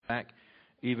back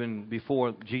even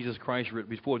before Jesus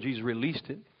released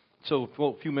it. So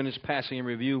for a few minutes passing in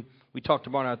review, we talked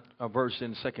about our verse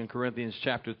in 2 Corinthians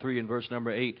chapter 3 and verse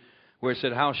number 8, where it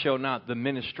said, how shall not the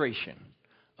ministration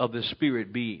of the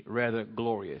Spirit be rather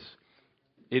glorious?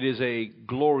 It is a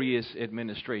glorious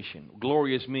administration.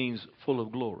 Glorious means full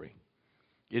of glory.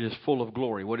 It is full of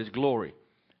glory. What is glory?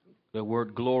 The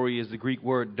word glory is the Greek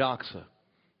word doxa.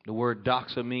 The word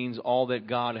doxa means all that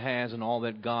God has and all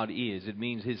that God is. It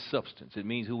means his substance. It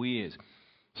means who he is.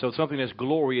 So something that's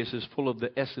glorious is full of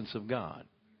the essence of God.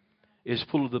 It's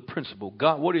full of the principle.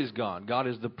 God, what is God? God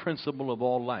is the principle of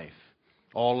all life.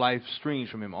 All life streams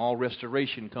from him. All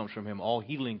restoration comes from him. All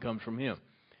healing comes from him.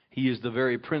 He is the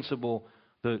very principle,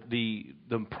 the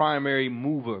primary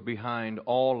mover behind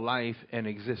all life and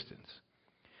existence.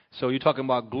 So you're talking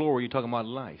about glory, you're talking about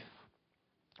life.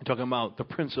 You're talking about the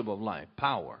principle of life,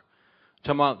 power.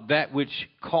 You're talking about that which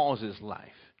causes life.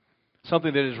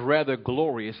 Something that is rather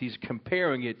glorious. He's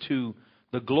comparing it to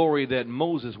the glory that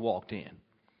Moses walked in.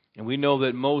 And we know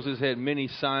that Moses had many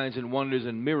signs and wonders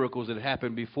and miracles that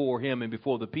happened before him and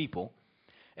before the people.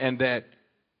 And that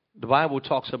the Bible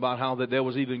talks about how that there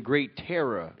was even great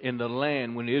terror in the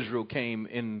land when Israel came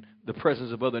in the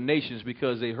presence of other nations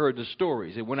because they heard the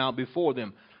stories. It went out before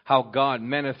them how God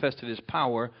manifested his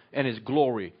power and his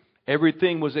glory.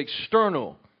 Everything was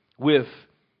external with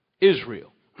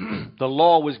Israel. The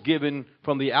law was given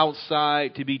from the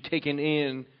outside to be taken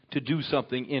in to do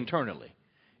something internally.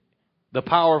 The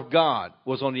power of God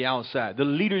was on the outside. The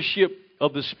leadership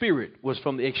of the Spirit was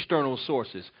from the external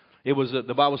sources. It was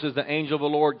the Bible says the angel of the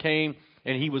Lord came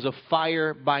and he was a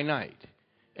fire by night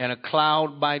and a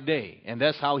cloud by day. And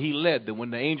that's how he led them. When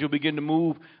the angel began to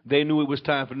move, they knew it was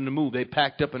time for them to move. They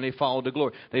packed up and they followed the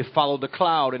glory. They followed the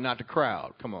cloud and not the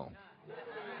crowd. Come on.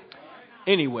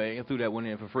 Anyway, I threw that one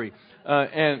in for free.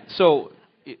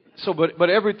 But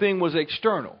everything was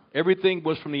external. Everything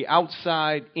was from the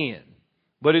outside in.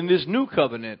 But in this new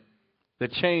covenant, the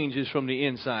change is from the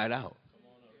inside out.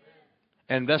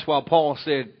 And that's why Paul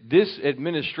said this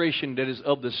administration that is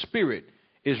of the Spirit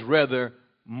is rather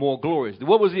more glorious.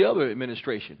 What was the other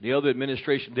administration? The other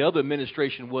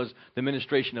administration was the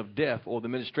administration of death, or the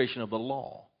administration of the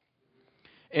law.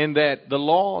 And that the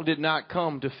law did not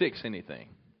come to fix anything.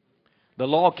 The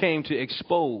law came to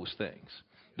expose things.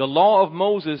 The law of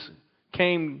Moses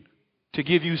came to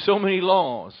give you so many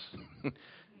laws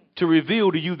to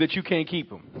reveal to you that you can't keep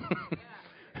them.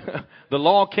 The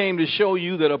law came to show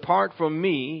you that apart from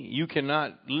me, you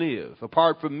cannot live.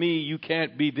 Apart from me, you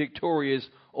can't be victorious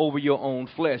over your own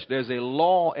flesh. There's a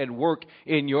law at work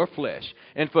in your flesh.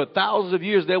 And for thousands of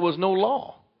years, there was no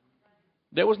law.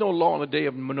 There was no law in the day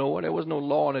of Noah. There was no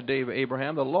law in the day of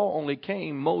Abraham. The law only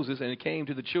came Moses, and it came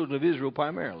to the children of Israel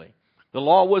primarily. The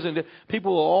law wasn't.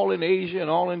 People were all in Asia and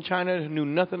all in China who knew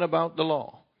nothing about the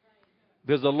law.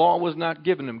 Because the law was not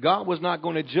given them. God was not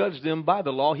going to judge them by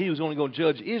the law. He was only going to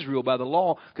judge Israel by the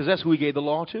law, because that's who he gave the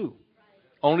law to.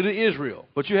 Only to Israel.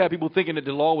 But you have people thinking that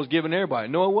the law was given to everybody.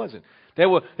 No, it wasn't. They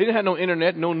didn't have no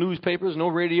internet, no newspapers, no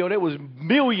radio. There was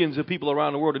millions of people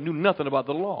around the world that knew nothing about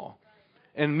the law.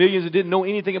 And millions that didn't know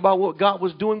anything about what God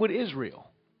was doing with Israel.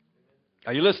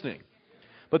 Are you listening?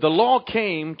 But the law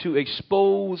came to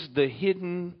expose the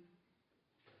hidden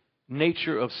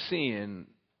nature of sin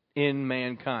in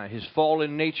mankind. His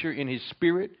fallen nature in his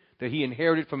spirit that he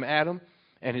inherited from Adam,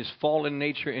 and his fallen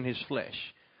nature in his flesh.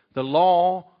 The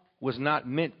law was not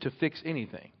meant to fix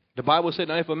anything. The Bible said,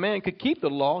 now if a man could keep the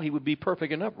law, he would be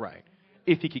perfect and upright,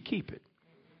 if he could keep it.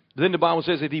 Then the Bible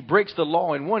says if he breaks the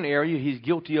law in one area, he's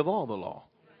guilty of all the law.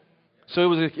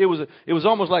 So it was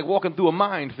almost like walking through a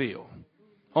minefield.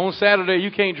 On Saturday,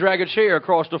 you can't drag a chair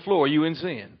across the floor. You in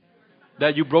sin.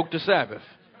 That you broke the Sabbath.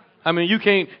 I mean,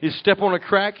 you step on a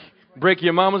crack, break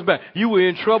your mama's back. You were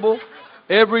in trouble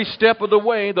every step of the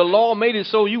way. The law made it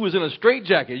so you was in a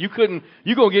straitjacket. You're going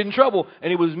to get in trouble.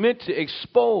 And it was meant to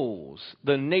expose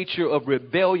the nature of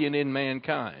rebellion in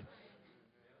mankind.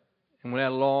 And when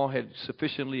that law had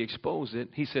sufficiently exposed it,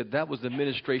 he said that was the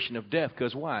administration of death.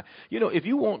 Because why? You know, if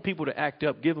you want people to act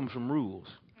up, give them some rules.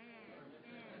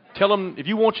 Tell them, if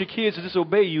you want your kids to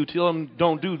disobey you, tell them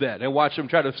don't do that. And watch them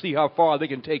try to see how far they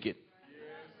can take it.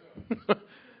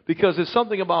 Because there's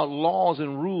something about laws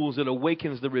and rules that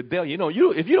awakens the rebellion.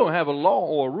 If you don't have a law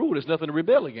or a rule, there's nothing to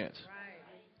rebel against.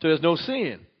 So there's no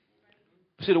sin.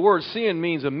 See, the word sin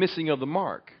means a missing of the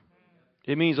mark.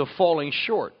 It means a falling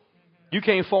short. You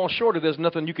can't fall short if there's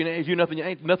nothing you can, if you're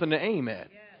nothing to aim at.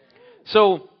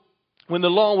 So when the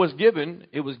law was given,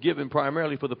 it was given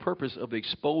primarily for the purpose of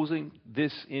exposing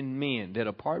this in men, that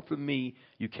apart from me,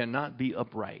 you cannot be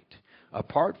upright.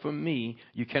 Apart from me,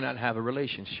 you cannot have a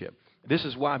relationship. This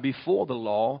is why before the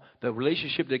law, the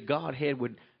relationship that God had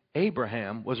with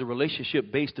Abraham was a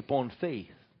relationship based upon faith.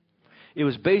 It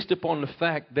was based upon the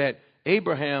fact that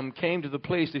Abraham came to the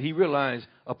place that he realized,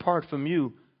 apart from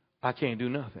you, I can't do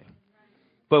nothing.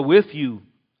 But with you,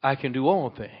 I can do all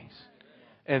things.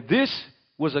 And this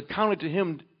was accounted to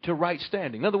him to right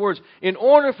standing. In other words, in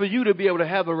order for you to be able to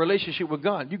have a relationship with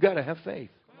God, you got to have faith.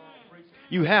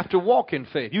 You have to walk in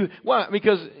faith. Why?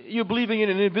 Because you're believing in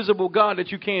an invisible God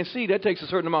that you can't see. That takes a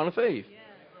certain amount of faith.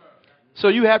 So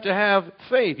you have to have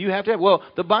faith. You have to have, well,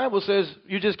 the Bible says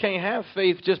you just can't have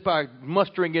faith just by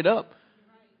mustering it up.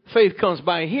 Faith comes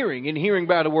by hearing, and hearing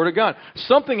by the word of God.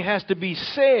 Something has to be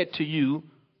said to you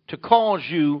to cause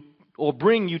you or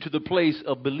bring you to the place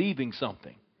of believing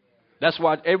something. That's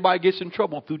why everybody gets in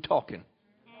trouble through talking.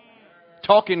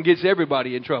 Talking gets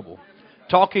everybody in trouble.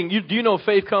 Talking, do you know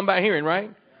faith comes by hearing,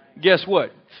 right? Guess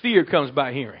what? Fear comes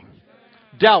by hearing.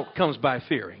 Doubt comes by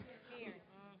fearing.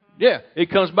 Yeah, it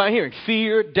comes by hearing.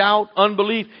 Fear, doubt,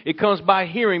 unbelief, it comes by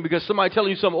hearing because somebody telling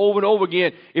you something over and over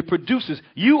again, it produces.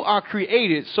 You are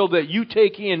created so that you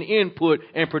take in input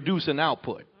and produce an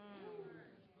output.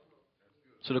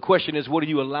 So the question is, what are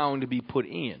you allowing to be put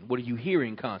in? What are you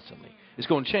hearing constantly? It's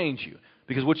going to change you.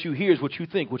 Because what you hear is what you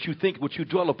think. What you think, what you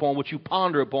dwell upon, what you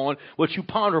ponder upon. What you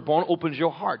ponder upon opens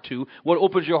your heart to. What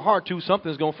opens your heart to,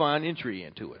 something's going to find entry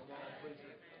into it.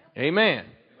 Amen.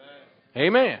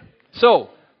 Amen. So,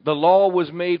 the law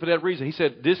was made for that reason. He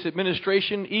said this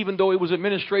administration, even though it was the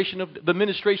administration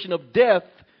of death.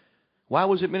 Why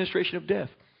was it administration of death?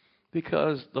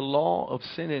 Because the law of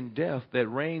sin and death that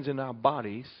reigns in our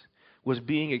bodies was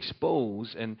being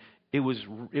exposed, and it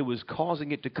was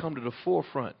causing it to come to the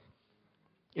forefront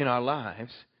in our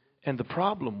lives. And the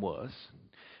problem was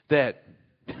that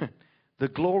the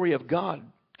glory of God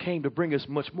came to bring us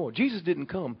much more. Jesus didn't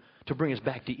come to bring us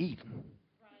back to Eden.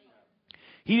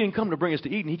 He didn't come to bring us to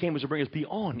Eden. He came to bring us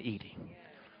beyond Eden,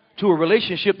 to a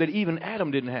relationship that even Adam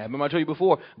didn't have. Remember I told you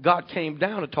before, God came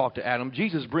down to talk to Adam.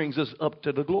 Jesus brings us up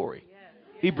to the glory.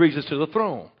 He brings us to the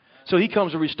throne. So he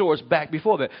comes to restore us back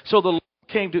before that. So the Lord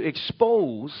came to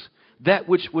expose that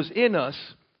which was in us.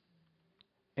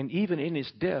 And even in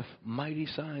his death, mighty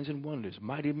signs and wonders,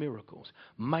 mighty miracles,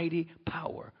 mighty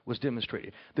power was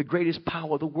demonstrated. The greatest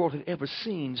power the world had ever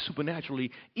seen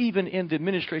supernaturally, even in the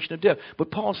administration of death.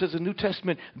 But Paul says in the New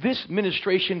Testament, this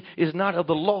ministration is not of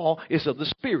the law, it's of the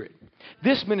Spirit.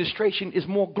 This ministration is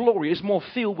more glorious, more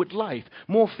filled with life,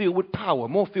 more filled with power,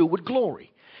 more filled with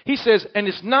glory. He says, and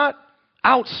it's not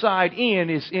outside in,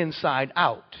 it's inside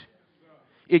out.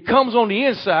 It comes on the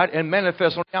inside and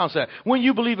manifests on the outside. When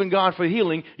you believe in God for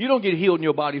healing, you don't get healed in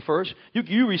your body first.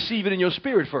 You receive it in your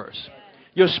spirit first.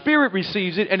 Your spirit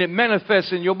receives it and it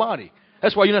manifests in your body.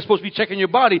 That's why you're not supposed to be checking your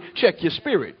body. Check your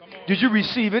spirit. Did you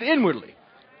receive it inwardly?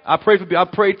 I prayed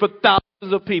for thousands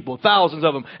of people, thousands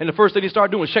of them. And the first thing they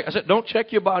started doing was check. I said, don't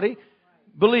check your body.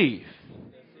 Believe.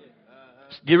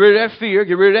 Get rid of that fear.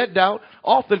 Get rid of that doubt.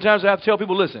 Oftentimes I have to tell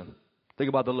people, listen, think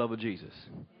about the love of Jesus.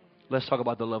 Let's talk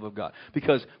about the love of God.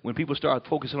 Because when people start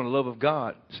focusing on the love of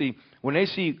God, see, when they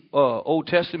see Old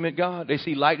Testament God, they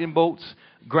see lightning bolts,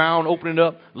 ground opening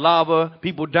up, lava,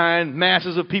 people dying,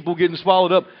 masses of people getting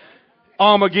swallowed up,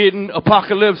 Armageddon,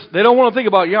 apocalypse. They don't want to think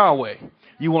about Yahweh.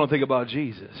 You want to think about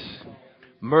Jesus.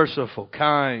 Merciful,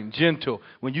 kind, gentle.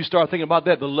 When you start thinking about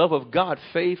that, the love of God,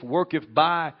 faith worketh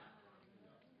by,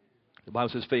 the Bible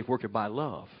says faith worketh by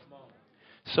love.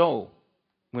 So,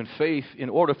 when faith, in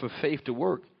order for faith to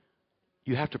work,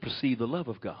 you have to perceive the love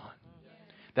of God.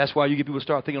 That's why you get people to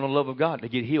start thinking on the love of God. They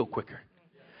get healed quicker.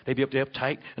 They be up there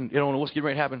uptight and they don't know what's getting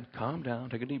ready to happen. Calm down.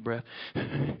 Take a deep breath.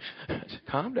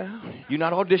 Calm down. You're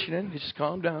not auditioning. Just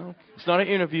calm down. It's not an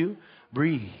interview.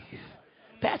 Breathe.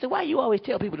 Pastor, why you always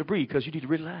tell people to breathe? Because you need to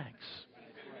relax.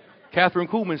 Catherine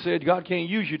Kuhlman said God can't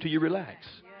use you till you relax.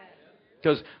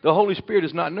 Because the Holy Spirit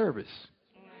is not nervous.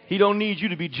 He don't need you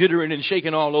to be jittering and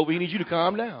shaking all over. He needs you to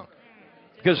calm down.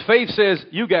 Because faith says,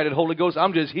 you got it, Holy Ghost.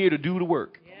 I'm just here to do the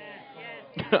work.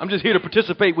 I'm just here to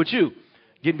participate with you.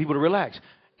 Getting people to relax.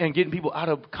 And getting people out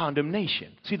of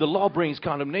condemnation. See, the law brings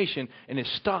condemnation and it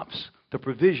stops the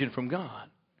provision from God.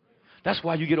 That's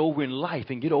why you get over in life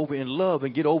and get over in love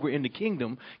and get over in the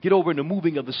kingdom, get over in the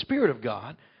moving of the Spirit of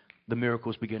God. The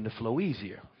miracles begin to flow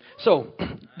easier. So,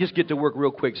 just get to work real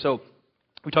quick. So,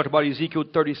 We talked about Ezekiel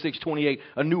 36:28.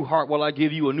 A new heart will I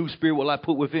give you, a new spirit will I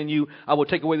put within you. I will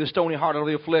take away the stony heart out of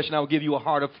your flesh, and I will give you a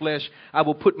heart of flesh. I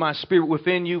will put my spirit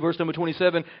within you, verse number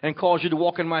 27, and cause you to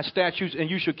walk in my statutes, and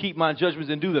you shall keep my judgments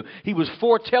and do them. He was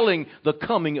foretelling the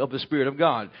coming of the Spirit of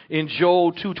God. In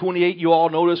Joel 2:28, you all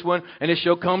know this one. And it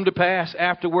shall come to pass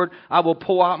afterward, I will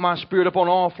pour out my spirit upon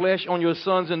all flesh, on your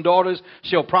sons and daughters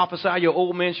shall prophesy, your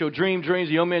old men shall dream dreams,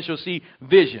 your young men shall see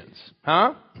visions.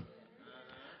 Huh?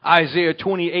 Isaiah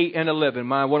 28:11,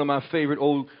 one of my favorite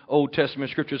Old Testament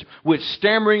scriptures. With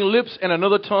stammering lips and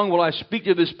another tongue will I speak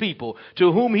to this people,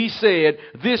 to whom he said,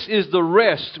 this is the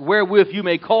rest wherewith you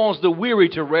may cause the weary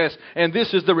to rest, and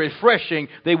this is the refreshing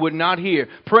they would not hear.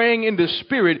 Praying in the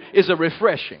Spirit is a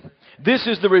refreshing. This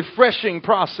is the refreshing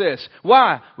process.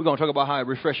 Why? We're going to talk about how it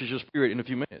refreshes your spirit in a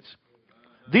few minutes.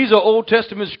 These are Old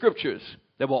Testament scriptures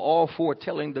that were all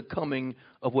foretelling the coming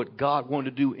of what God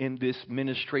wanted to do in this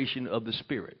ministration of the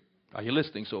Spirit. Are you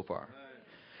listening so far?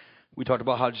 We talked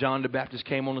about how John the Baptist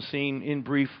came on the scene. In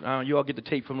brief, you all get the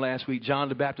tape from last week. John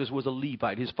the Baptist was a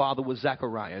Levite. His father was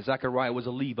Zechariah. Zechariah was a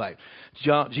Levite.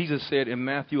 Jesus said in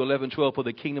Matthew 11:12, for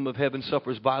the kingdom of heaven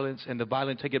suffers violence, and the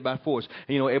violent take it by force.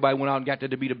 And, everybody went out and got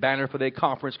that to be the banner for their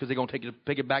conference because they're going to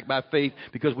take it back by faith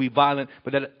because we violent.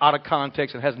 But that out of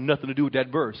context and has nothing to do with that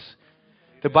verse.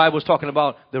 The Bible is talking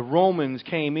about the Romans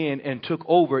came in and took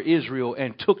over Israel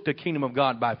and took the kingdom of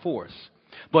God by force.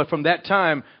 But from that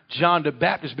time, John the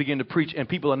Baptist began to preach, and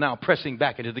people are now pressing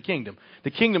back into the kingdom. The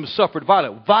kingdom suffered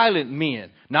violent men,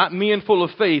 not men full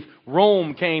of faith.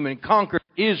 Rome came and conquered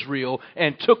Israel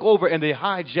and took over, and they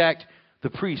hijacked the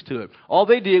priesthood. All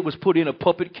they did was put in a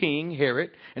puppet king,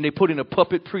 Herod, and they put in a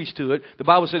puppet priesthood. The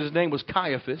Bible says his name was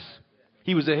Caiaphas.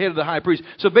 He was the head of the high priest.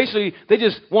 So basically, they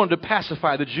just wanted to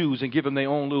pacify the Jews and give them their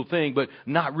own little thing, but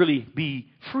not really be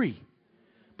free.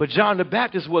 But John the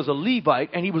Baptist was a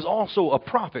Levite, and he was also a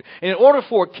prophet. And in order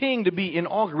for a king to be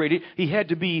inaugurated, he had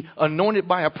to be anointed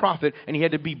by a prophet, and he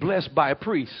had to be blessed by a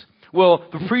priest. Well,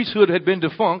 the priesthood had been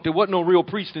defunct. There wasn't no real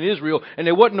priest in Israel, and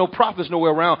there wasn't no prophets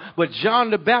nowhere around. But John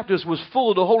the Baptist was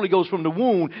full of the Holy Ghost from the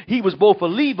womb. He was both a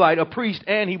Levite, a priest,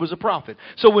 and he was a prophet.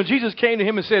 So when Jesus came to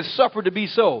him and said, suffer to be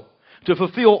so, to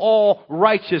fulfill all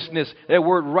righteousness. That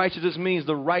word righteousness means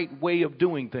the right way of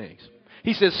doing things.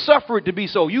 He says, suffer it to be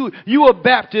so. You are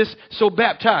Baptist, so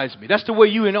baptize me. That's the way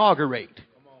you inaugurate.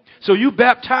 So you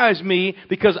baptize me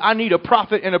because I need a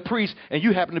prophet and a priest, and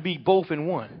you happen to be both in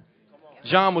one.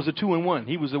 John was a 2-in-1.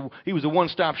 He was a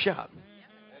one-stop shop.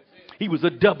 He was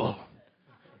a double.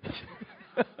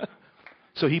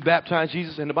 So he baptized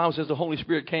Jesus, and the Bible says the Holy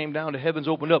Spirit came down, the heavens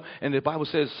opened up, and the Bible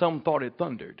says some thought it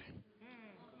thundered.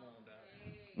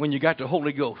 When you got the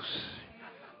Holy Ghost,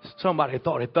 somebody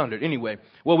thought it thundered. Anyway,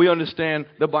 well, we understand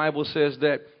the Bible says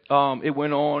that it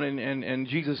went on and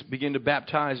Jesus began to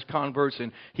baptize converts,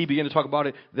 and he began to talk about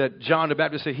it, that John the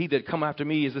Baptist said, he that come after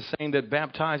me is the same that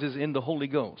baptizes in the Holy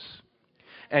Ghost.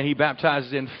 And he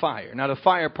baptizes in fire. Now, the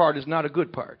fire part is not a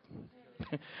good part.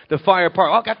 The fire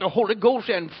part, I got the Holy Ghost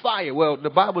and fire. Well, the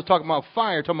Bible is talking about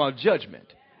fire, talking about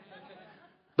judgment.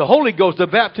 The Holy Ghost, the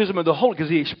baptism of the Holy, because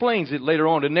he explains it later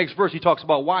on. The next verse, he talks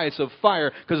about why it's of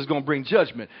fire, because it's going to bring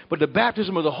judgment. But the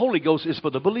baptism of the Holy Ghost is for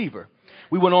the believer.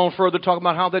 We went on further talking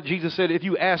about how that Jesus said, if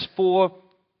you ask for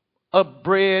a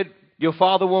bread, your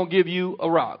Father won't give you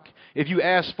a rock. If you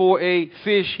ask for a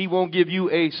fish, he won't give you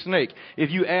a snake.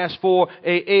 If you ask for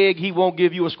an egg, he won't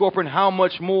give you a scorpion. How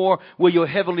much more will your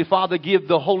heavenly Father give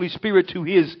the Holy Spirit to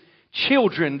his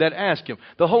children that ask him?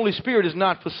 The Holy Spirit is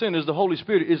not for sinners. The Holy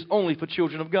Spirit is only for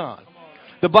children of God.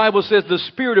 The Bible says the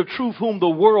Spirit of truth whom the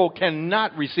world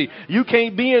cannot receive. You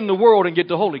can't be in the world and get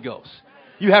the Holy Ghost.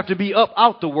 You have to be up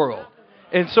out the world.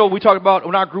 And so we talk about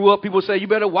when I grew up, people say, you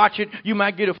better watch it. You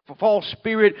might get a false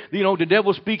spirit. You know, the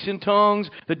devil speaks in tongues.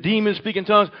 The demons speak in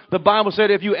tongues. The Bible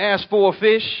said if you ask for a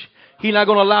fish, he's not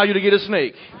going to allow you to get a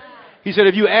snake. He said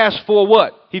if you ask for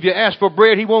what? If you ask for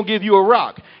bread, he won't give you a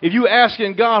rock. If you ask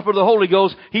in God for the Holy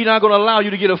Ghost, he's not going to allow you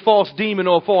to get a false demon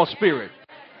or a false spirit.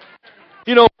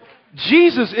 You know,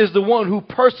 Jesus is the one who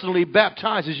personally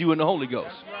baptizes you in the Holy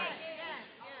Ghost.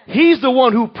 He's the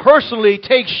one who personally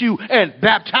takes you and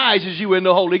baptizes you in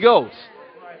the Holy Ghost.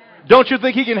 Don't you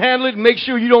think he can handle it and make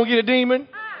sure you don't get a demon?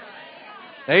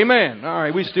 Amen. All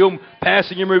right, we still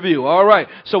passing in review. All right.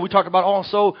 So we talked about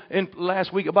also in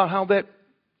last week about how that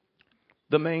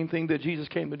the main thing that Jesus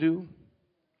came to do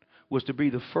was to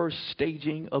be the first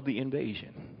staging of the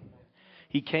invasion.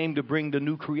 He came to bring the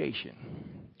new creation.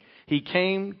 He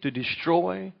came to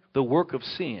destroy the work of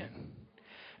sin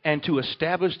and to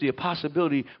establish the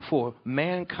possibility for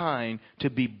mankind to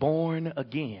be born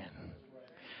again.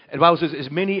 And the Bible says, as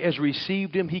many as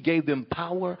received him, he gave them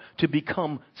power to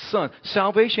become sons.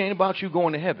 Salvation ain't about you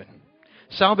going to heaven.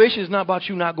 Salvation is not about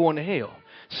you not going to hell.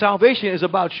 Salvation is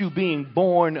about you being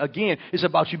born again. It's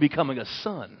about you becoming a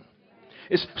son.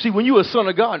 See, when you're a son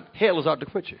of God, hell is out the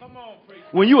picture.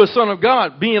 When you're a son of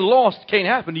God, being lost can't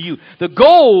happen to you. The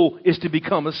goal is to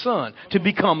become a son, to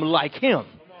become like him,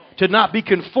 to not be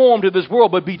conformed to this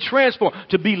world, but be transformed,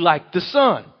 to be like the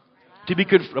son.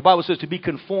 The Bible says to be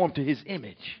conformed to his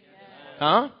image.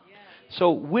 Huh?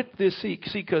 So with this, see,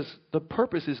 because the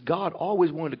purpose is God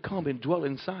always wanted to come and dwell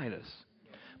inside us.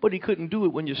 But he couldn't do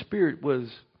it when your spirit was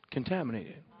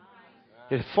contaminated.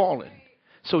 It had fallen.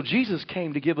 So Jesus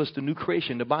came to give us the new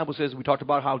creation. The Bible says, we talked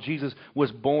about how Jesus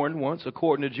was born once.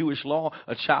 According to Jewish law,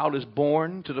 a child is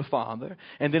born to the father.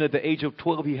 And then at the age of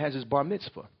 12, he has his bar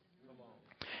mitzvah.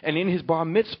 And in his bar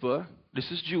mitzvah, this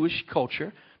is Jewish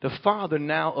culture, the father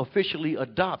now officially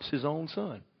adopts his own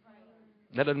son.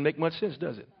 That doesn't make much sense,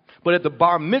 does it? But at the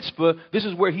bar mitzvah, this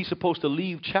is where he's supposed to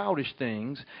leave childish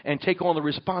things and take on the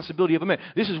responsibility of a man.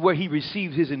 This is where he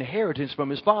receives his inheritance from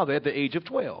his father at the age of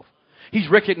 12. He's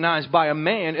recognized by a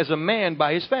man as a man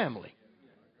by his family.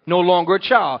 No longer a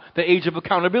child. The age of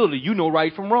accountability. You know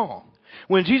right from wrong.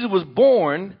 When Jesus was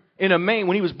born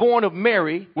when he was born of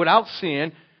Mary without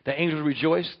sin, the angels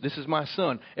rejoiced. This is my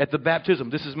son. At the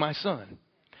baptism, this is my son.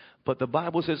 But the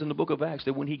Bible says in the book of Acts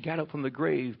that when he got up from the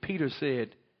grave, Peter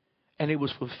said, and it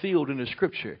was fulfilled in the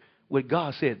scripture, where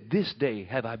God said, this day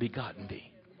have I begotten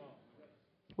thee.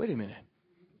 Wait a minute.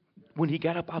 When he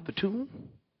got up out the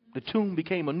tomb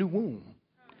became a new womb.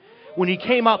 When he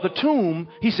came out the tomb,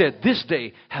 he said, this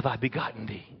day have I begotten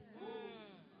thee.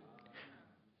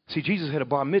 See, Jesus had a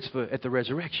bar mitzvah at the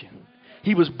resurrection.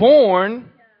 He was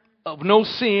born of no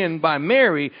sin by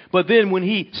Mary, but then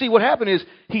what happened is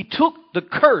he took the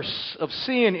curse of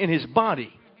sin in his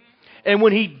body. And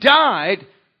when he died,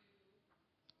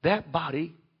 that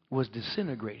body was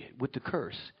disintegrated with the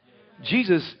curse.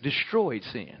 Jesus destroyed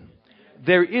sin.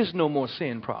 There is no more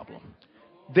sin problem.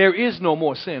 There is no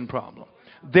more sin problem.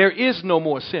 There is no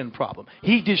more sin problem.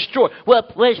 He destroyed.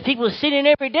 Well, there's people sinning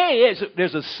every day.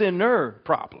 There's a sinner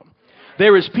problem.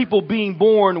 There is people being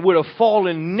born with a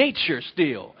fallen nature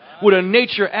still, with a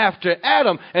nature after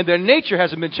Adam, and their nature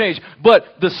hasn't been changed. But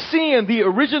the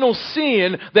original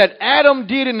sin that Adam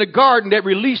did in the garden that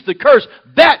released the curse,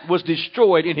 that was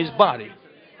destroyed in his body.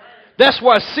 That's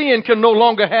why sin can no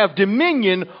longer have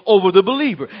dominion over the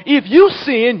believer. If you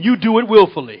sin, you do it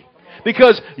willfully.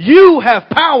 Because you have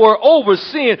power over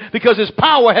sin because his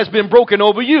power has been broken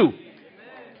over you.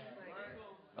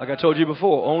 Like I told you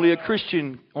before, only a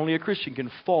Christian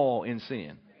can fall in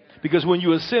sin. Because when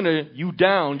you're a sinner, you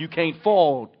can't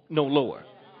fall no lower.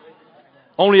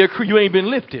 You ain't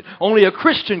been lifted. Only a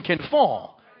Christian can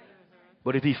fall.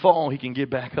 But if he falls, he can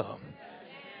get back up.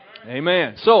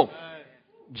 Amen. So,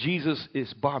 Jesus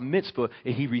is bar mitzvah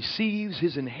and he receives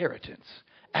his inheritance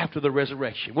after the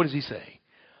resurrection. What does he say?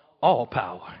 All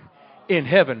power in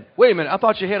heaven. Wait a minute. I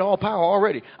thought you had all power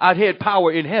already. I'd had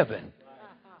power in heaven,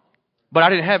 but I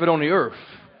didn't have it on the earth.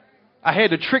 I had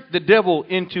to trick the devil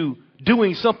into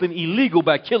doing something illegal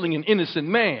by killing an innocent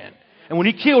man. And when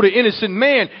he killed an innocent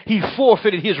man, he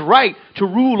forfeited his right to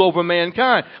rule over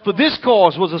mankind. For this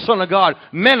cause was the Son of God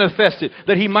manifested,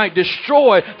 that he might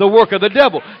destroy the work of the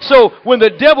devil. So when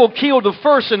the devil killed the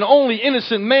first and only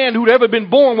innocent man who'd ever been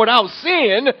born without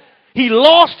sin, he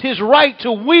lost his right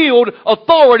to wield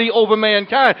authority over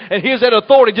mankind. And here's that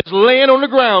authority just laying on the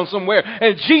ground somewhere.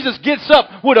 And Jesus gets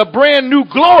up with a brand new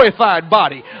glorified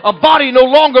body. A body no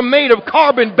longer made of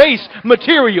carbon-based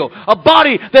material. A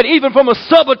body that even from a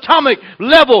subatomic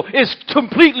level is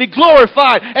completely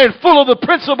glorified and full of the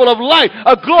principle of life.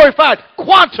 A glorified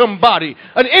quantum body.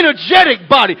 An energetic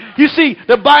body. You see,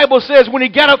 the Bible says when he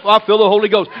got up, I feel the Holy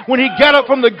Ghost. When he got up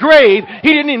from the grave,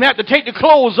 he didn't even have to take the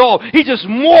clothes off. He just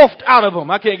morphed out of him.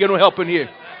 I can't get no help in here.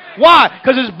 Why?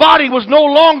 Because his body was no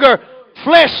longer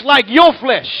flesh like your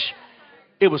flesh.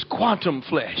 It was quantum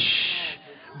flesh.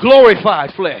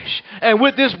 Glorified flesh. And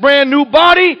with this brand new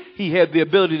body, he had the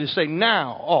ability to say,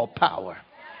 now all power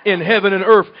in heaven and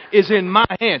earth is in my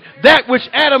hand. That which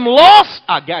Adam lost,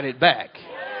 I got it back.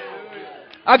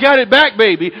 I got it back,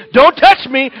 baby. Don't touch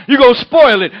me. You're going to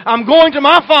spoil it. I'm going to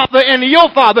my Father and to your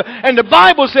Father. And the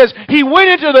Bible says he went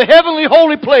into the heavenly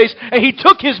holy place and he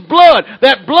took his blood.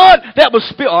 That blood that was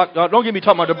spilled. Don't get me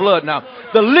talking about the blood now.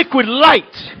 The liquid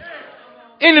light.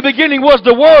 In the beginning was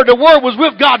the Word. The Word was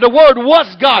with God. The Word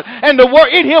was God. And the Word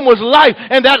in Him was life.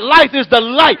 And that life is the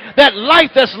light. That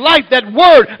life, that's life, that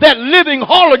Word, that living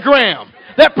hologram.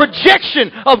 That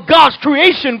projection of God's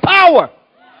creation power.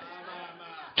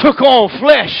 Took on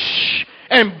flesh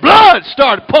and blood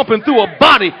started pumping through a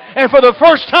body. And for the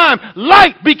first time,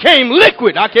 light became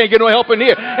liquid. I can't get no help in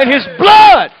here. And his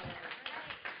blood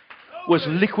was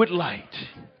liquid light.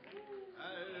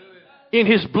 In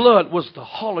his blood was the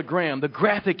hologram, the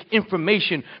graphic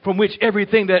information from which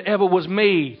everything that ever was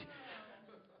made.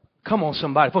 Come on,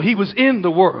 somebody. For he was in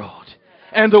the world.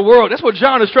 And the world, that's what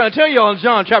John is trying to tell you all in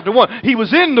John chapter 1. He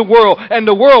was in the world, and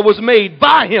the world was made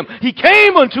by him. He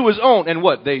came unto his own, and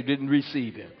what? They didn't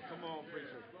receive him.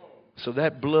 So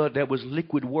that blood, that was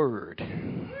liquid word.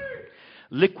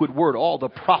 Liquid word, all the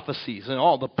prophecies and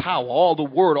all the power, all the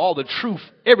word, all the truth,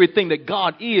 everything that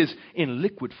God is in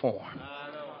liquid form.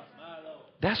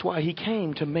 That's why he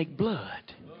came to make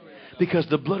blood. Because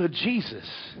the blood of Jesus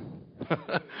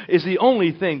is the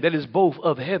only thing that is both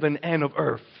of heaven and of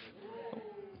earth.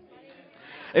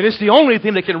 And it's the only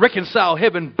thing that can reconcile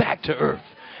heaven back to earth.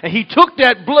 And he took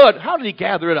that blood. How did he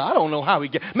gather it up? I don't know how he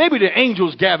gathered it. Maybe the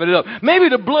angels gathered it up. Maybe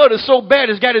the blood is so bad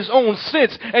it's got its own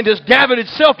sense and just gathered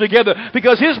itself together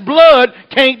because his blood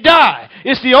can't die.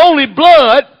 It's the only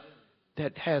blood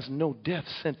that has no death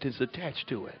sentence attached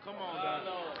to it.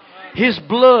 His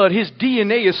blood, his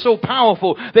DNA is so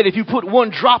powerful that if you put one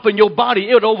drop in your body,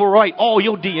 it would overwrite all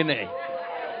your DNA.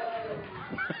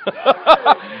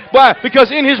 Why? Because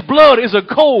in his blood is a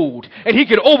code, and he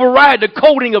can override the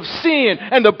coding of sin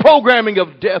and the programming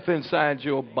of death inside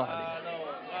your body.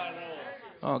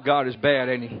 Oh, God is bad,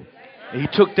 ain't he? He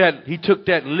took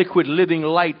that liquid living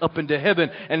light up into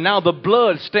heaven, and now the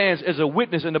blood stands as a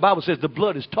witness, and the Bible says the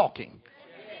blood is talking.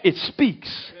 It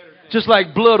speaks. Just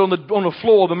like blood on the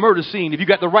floor of the murder scene. If you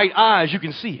got the right eyes, you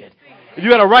can see it. If you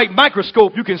got a right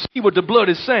microscope, you can see what the blood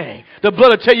is saying. The blood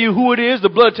will tell you who it is. The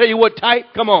blood will tell you what type.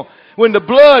 Come on. When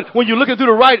you're looking through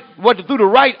the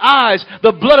right eyes,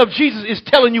 the blood of Jesus is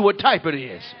telling you what type it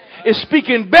is. It's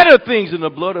speaking better things than the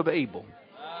blood of Abel.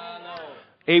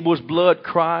 Abel's blood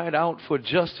cried out for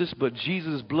justice, but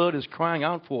Jesus' blood is crying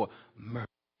out for mercy.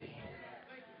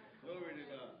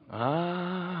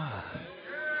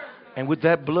 And with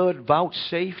that blood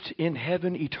vouchsafed in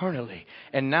heaven eternally.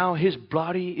 And now his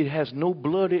body, it has no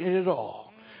blood in it at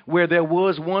all. Where there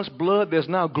was once blood, there's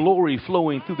now glory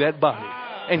flowing through that body.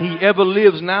 And he ever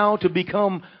lives now to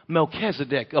become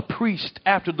Melchizedek, a priest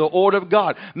after the order of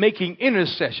God, making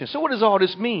intercession. So what does all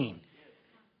this mean?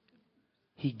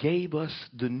 He gave us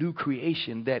the new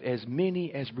creation that as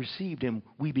many as received him,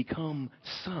 we become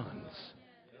sons.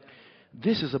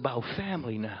 This is about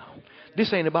family now.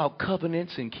 This ain't about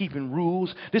covenants and keeping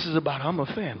rules. This is about I'm a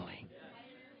family.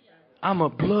 I'm a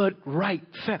blood right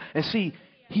family. And see,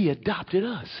 he adopted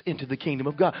us into the kingdom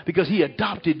of God. Because he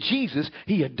adopted Jesus,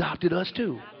 he adopted us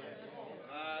too.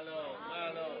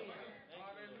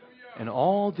 And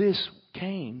all this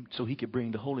came so he could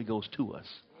bring the Holy Ghost to us.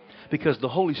 Because the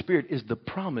Holy Spirit is the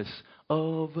promise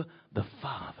of the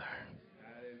Father.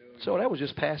 So that was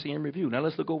just passing in review. Now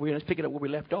let's look over here and let's pick it up where we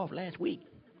left off last week.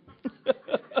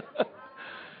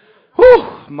 Whew,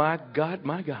 my God,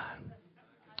 my God.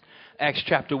 Acts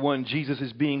chapter 1, Jesus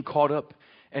is being caught up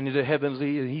into the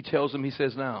heavenly, and he tells them, he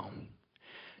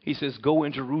says, go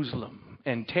in Jerusalem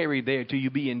and tarry there till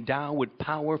you be endowed with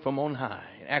power from on high.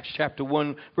 Acts chapter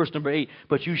 1, verse number 8,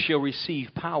 but you shall receive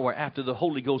power after the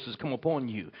Holy Ghost has come upon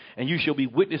you. And you shall be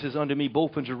witnesses unto me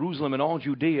both in Jerusalem and all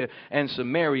Judea and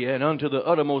Samaria and unto the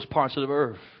uttermost parts of the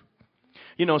earth.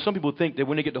 You know, some people think that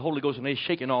when they get the Holy Ghost and they're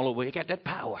shaking all over, they got that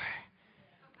power.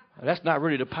 That's not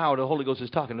really the power the Holy Ghost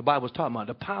is talking. The Bible's talking about.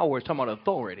 The power is talking about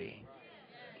authority.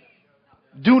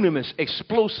 Dunamis,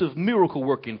 explosive miracle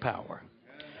working power.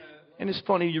 And it's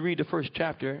funny, you read the first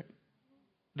chapter,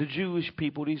 the Jewish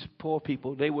people, these poor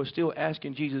people, they were still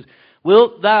asking Jesus,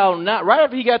 wilt thou not, right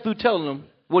after he got through telling them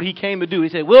what he came to do, he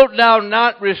said, wilt thou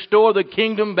not restore the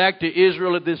kingdom back to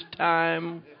Israel at this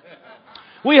time?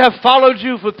 We have followed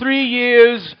you for 3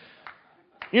 years,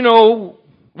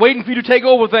 waiting for you to take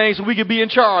over things so we could be in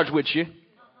charge with you.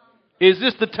 Is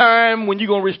this the time when you're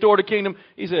going to restore the kingdom?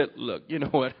 He said, look, you know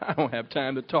what? I don't have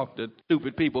time to talk to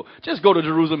stupid people. Just go to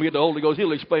Jerusalem and get the Holy Ghost.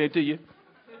 He'll explain it to you.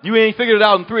 You ain't figured it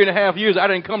out in 3.5 years. I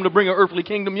didn't come to bring an earthly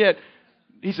kingdom yet.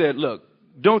 He said, look,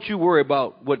 don't you worry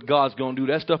about what God's going to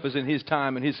do. That stuff is in his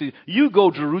time and his season. You go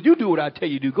to Jerusalem. You do what I tell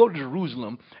you to do. Go to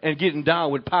Jerusalem and get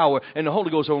endowed with power, and the Holy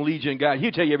Ghost will lead you and guide.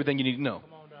 He'll tell you everything you need to know.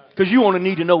 Because you on a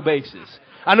need-to-know basis.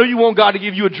 I know you want God to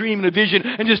give you a dream and a vision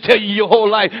and just tell you your whole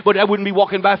life, but that wouldn't be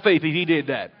walking by faith if he did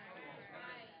that.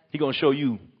 He's going to show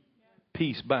you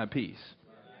piece by piece.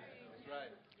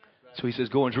 So he says,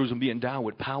 go in Jerusalem, be endowed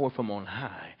with power from on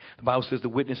high. The Bible says the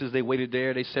witnesses, they waited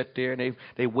there, they sat there, and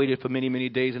they waited for many, many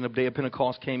days, and the day of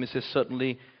Pentecost came. It says,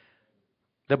 suddenly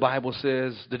The Bible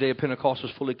says the day of Pentecost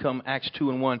was fully come, Acts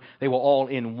 2:1. They were all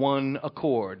in one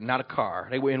accord, not a car.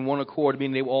 They were in one accord,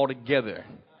 meaning they were all together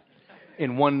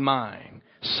in one mind.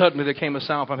 Suddenly there came a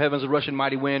sound from heavens, a rushing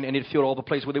mighty wind, and it filled all the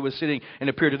place where they were sitting, and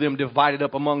appeared to them divided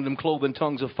up among them cloven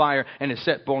tongues of fire, and it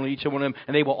set upon each one of them,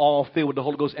 and they were all filled with the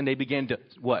Holy Ghost, and they began to,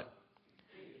 what?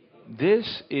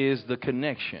 This is the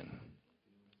connection.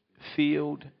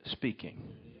 Filled speaking.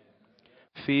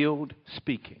 Filled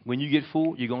speaking. When you get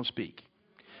full, you're going to speak.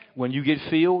 When you get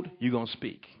filled, you're going to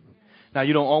speak. Now,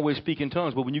 you don't always speak in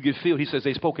tongues, but when you get filled, he says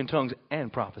they spoke in tongues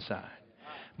and prophesied.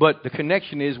 But the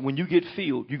connection is when you get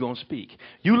filled, you're going to speak.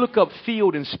 You look up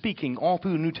filled and speaking all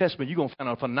through the New Testament, you're going to find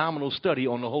a phenomenal study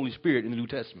on the Holy Spirit in the New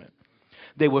Testament.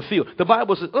 They were filled. The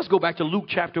Bible says, let's go back to Luke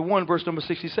chapter 1, verse number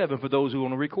 67 for those who are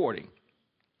on the recording.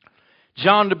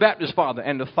 John the Baptist's father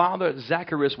and the father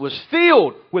Zacharias was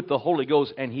filled with the Holy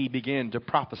Ghost, and he began to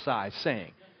prophesy,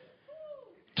 saying,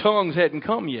 tongues hadn't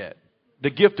come yet. The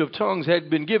gift of tongues hadn't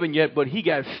been given yet, but he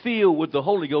got filled with the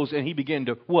Holy Ghost, and he began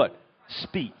to what?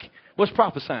 Speak. What's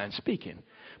prophesying? Speaking.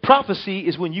 Prophecy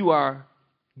is when you are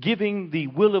giving the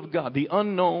will of God, the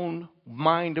unknown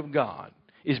mind of God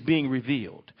is being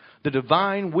revealed. The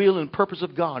divine will and purpose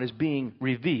of God is being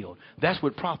revealed. That's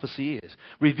what prophecy is.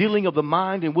 Revealing of the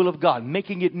mind and will of God,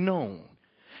 making it known.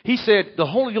 He said the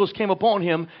Holy Ghost came upon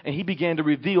him, and he began to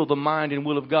reveal the mind and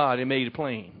will of God and made it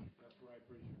plain.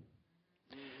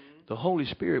 The Holy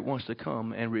Spirit wants to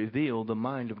come and reveal the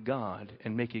mind of God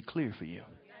and make it clear for you.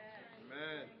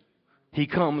 Amen. He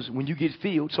comes when you get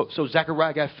filled. So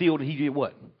Zechariah got filled, and he did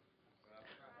what?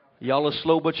 Y'all are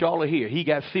slow, but y'all are here. He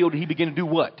got filled, and he began to do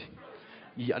what?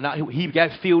 He got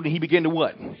filled, and he began to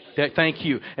what? Thank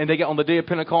you. And they got on the day of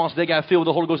Pentecost, they got filled with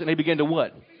the Holy Ghost, and they began to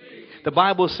what? The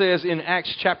Bible says in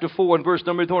Acts chapter 4 and verse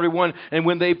number 31, and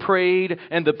when they prayed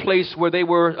and the place where they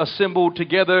were assembled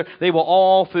together, they were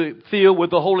all filled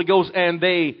with the Holy Ghost, and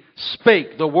they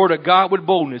spake the word of God with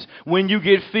boldness. When you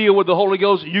get filled with the Holy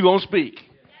Ghost, you're going to speak.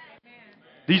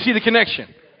 Do you see the connection?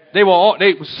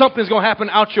 Something's going to happen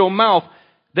out your mouth.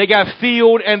 They got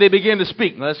filled and they began to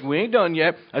speak. Now, we ain't done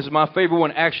yet. This is my favorite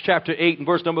one, Acts chapter 8 and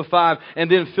verse number 5. And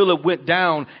then Philip went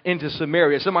down into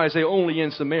Samaria. Somebody say only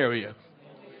in Samaria.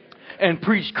 And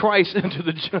preached Christ unto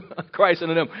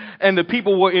them. And the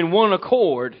people were in one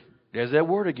accord. There's that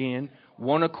word again.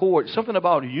 One accord. Something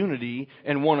about unity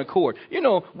and one accord. You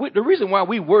know, the reason why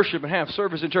we worship and have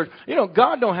service in church, you know,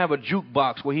 God don't have a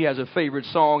jukebox where he has a favorite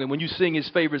song, and when you sing his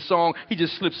favorite song, he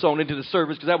just slips on into the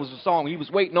service because that was the song he was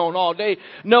waiting on all day.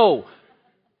 No.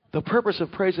 The purpose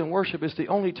of praise and worship is the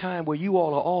only time where you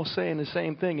all are all saying the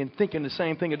same thing and thinking the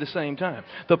same thing at the same time.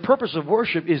 The purpose of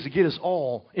worship is to get us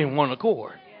all in one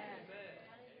accord.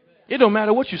 It don't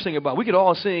matter what you sing about. We could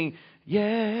all sing,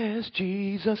 yes,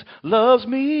 Jesus loves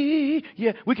me.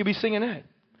 Yeah, we could be singing that.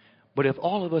 But if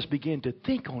all of us begin to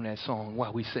think on that song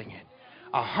while we sing it,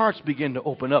 our hearts begin to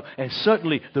open up, and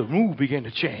suddenly the mood begin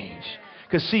to change.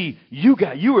 Because see,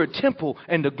 you're a temple,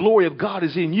 and the glory of God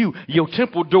is in you. Your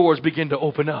temple doors begin to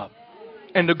open up.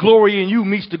 And the glory in you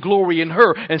meets the glory in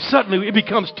her. And suddenly it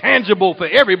becomes tangible for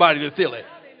everybody to feel it.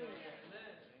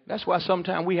 That's why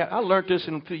sometimes I learned this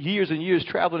in years and years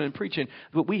traveling and preaching.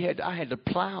 But I had to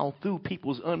plow through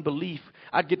people's unbelief.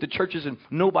 I'd get to churches and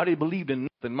nobody believed in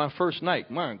nothing. My first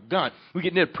night, my God, we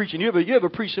get there preaching. You ever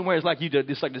preach somewhere it's like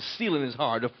it's like the ceiling is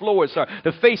hard, the floor is hard,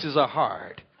 the faces are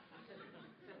hard.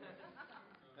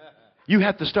 You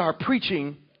have to start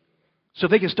preaching so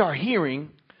they can start hearing,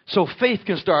 so faith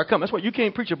can start coming. That's why you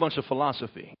can't preach a bunch of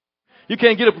philosophy. You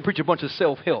can't get up and preach a bunch of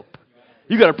self-help.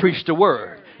 You got to preach the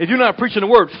word. If you're not preaching the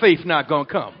word, faith not going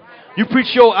to come. You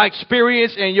preach your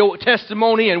experience and your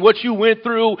testimony and what you went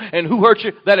through and who hurt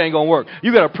you, that ain't going to work.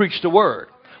 You got to preach the word.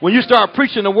 When you start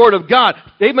preaching the word of God,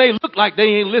 they may look like they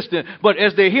ain't listening, but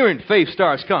as they're hearing, faith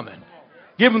starts coming.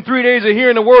 Give them 3 days of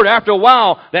hearing the word. After a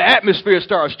while, the atmosphere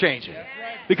starts changing.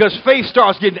 Because faith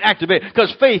starts getting activated.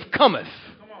 Because faith cometh.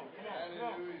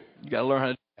 You got to learn how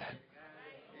to do that.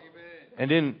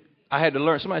 And then I had to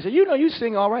learn. Somebody said, you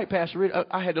sing all right, Pastor Reed.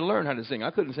 I had to learn how to sing.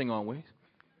 I couldn't sing always.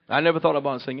 I never thought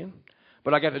about singing.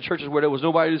 But I got to churches where there was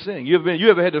nobody to sing. You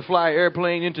ever had to fly an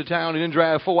airplane into town and then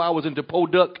drive 4 hours into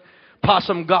Poduk,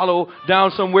 Possum Gallo,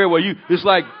 down somewhere where it's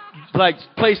like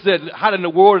place that, how in the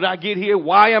world did I get here?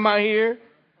 Why am I here?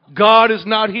 God is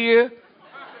not here.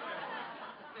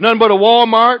 Nothing but a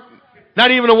Walmart. Not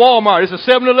even a Walmart. It's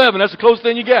a 7-Eleven. That's the closest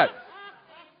thing you got.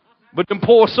 But them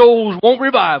poor souls won't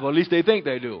revive, or at least they think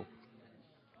they do.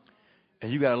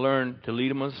 And you got to learn to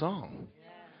lead them a song.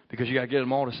 Because you got to get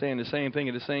them all to saying the same thing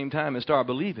at the same time and start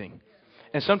believing.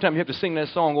 And sometimes you have to sing that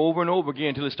song over and over again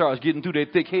until it starts getting through their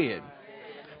thick head.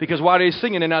 Because while they're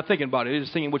singing, they're not thinking about it. They're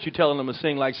just singing what you're telling them to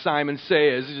sing, like Simon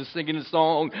Says. They're just singing the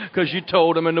song because you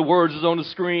told them and the words is on the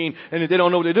screen and they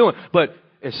don't know what they're doing. But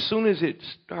as soon as it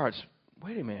starts,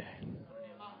 wait a minute.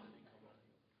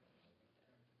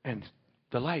 And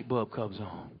the light bulb comes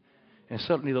on. And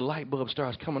suddenly the light bulb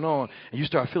starts coming on and you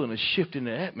start feeling a shift in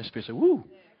the atmosphere. So, woo.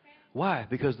 Why?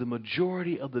 Because the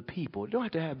majority of the people, it don't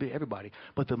have to have everybody,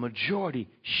 but the majority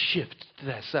shifts to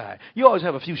that side. You always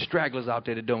have a few stragglers out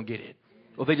there that don't get it.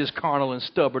 Or they're just carnal and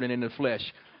stubborn and in the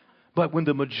flesh. But when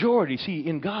the majority, see,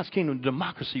 in God's kingdom,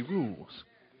 democracy rules.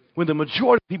 When the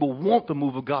majority of people want the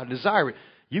move of God, desire it,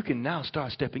 you can now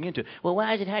start stepping into it. Well,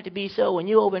 why does it have to be so? When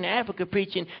you're over in Africa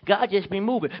preaching, God just be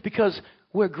moving. Because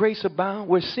where grace abound,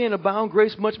 where sin abound,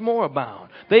 grace much more abound.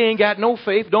 They ain't got no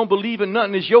faith, don't believe in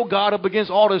nothing. It's your God up against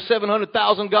all the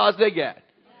 700,000 gods they got.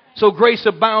 So grace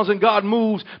abounds and God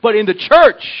moves. But in the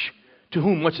church, to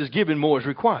whom much is given, more is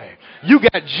required. You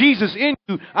got Jesus in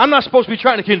you. I'm not supposed to be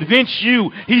trying to convince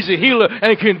you he's a healer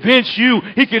and convince you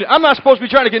he can. I'm not supposed to be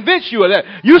trying to convince you of that.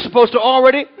 You're supposed to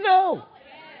already know.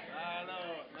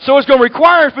 So it's going to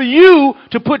require for you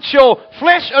to put your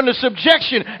flesh under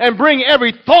subjection and bring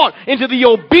every thought into the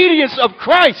obedience of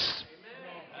Christ.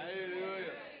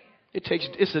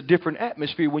 It's a different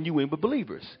atmosphere when you in with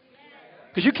believers.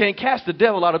 Because you can't cast the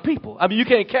devil out of people. I mean, you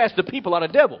can't cast the people out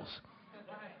of devils.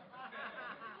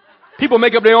 People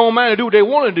make up their own mind to do what they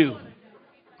want to do.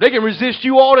 They can resist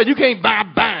you all that. You can't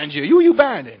bind you. You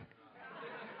binding.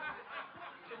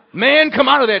 Man, come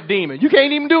out of that demon. You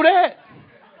can't even do that.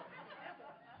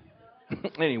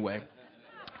 Anyway,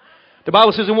 the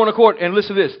Bible says in one accord, and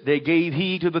listen to this, they gave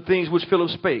heed to the things which Philip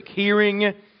spake,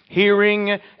 hearing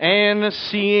and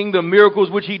seeing the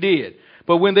miracles which he did.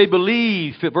 But when they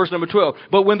believed, verse number 12,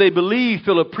 but when they believed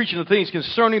Philip preaching the things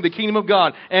concerning the kingdom of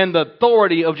God and the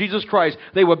authority of Jesus Christ,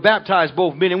 they were baptized,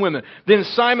 both men and women. Then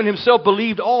Simon himself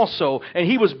believed also, and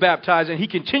he was baptized, and he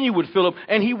continued with Philip,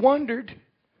 and he wondered.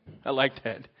 I like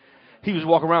that. He was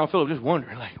walking around Philip just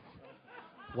wondering, like,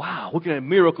 wow, looking at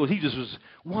miracles. He just was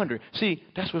wondering. See,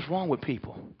 that's what's wrong with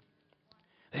people.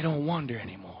 They don't wonder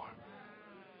anymore.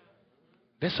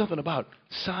 There's something about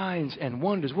signs and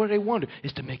wonders. What do they wonder?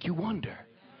 It's to make you wonder.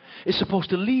 It's supposed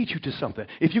to lead you to something.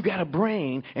 If you got a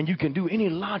brain and you can do any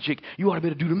logic, you ought to be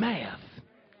able to do the math.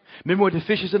 Remember with the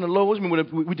fishes and the loaves? Remember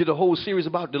when we did a whole series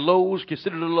about the loaves,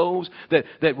 consider the loaves,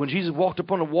 that when Jesus walked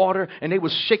upon the water and they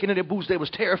was shaking in their boots, they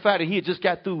was terrified, and he had just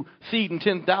got through feeding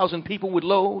 10,000 people with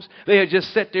loaves. They had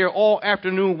just sat there all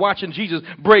afternoon watching Jesus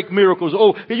break miracles.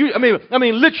 I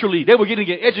mean, literally, they were getting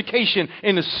an education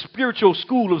in the spiritual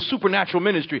school of supernatural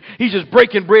ministry. He's just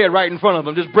breaking bread right in front of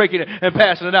them, just breaking it and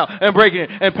passing it out, and breaking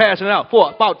it and passing it out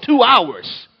for about 2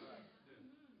 hours.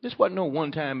 This wasn't no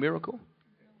one-time miracle.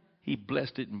 He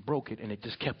blessed it and broke it, and it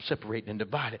just kept separating and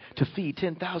dividing to feed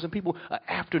 10,000 people, an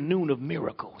afternoon of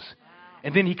miracles.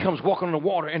 And then he comes walking on the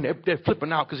water, and they're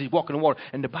flipping out because he's walking on the water.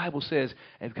 And the Bible says,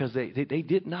 and because they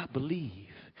did not believe,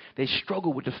 they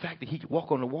struggled with the fact that he could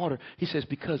walk on the water. He says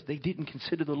because they didn't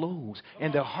consider the loaves,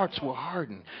 and their hearts were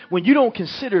hardened. When you don't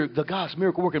consider the God's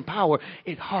miracle working power,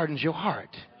 it hardens your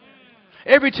heart.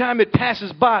 Every time it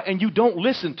passes by and you don't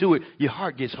listen to it, your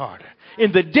heart gets harder.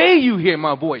 In the day you hear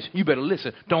my voice, you better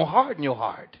listen. Don't harden your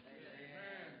heart.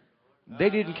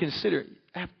 They didn't consider.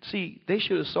 See, they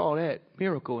should have saw that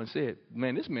miracle and said,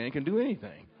 man, this man can do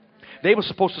anything. They were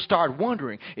supposed to start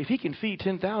wondering, if he can feed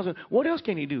 10,000, what else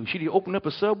can he do? Should he open up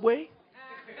a Subway?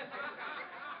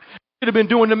 Should have been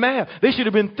doing the math. They should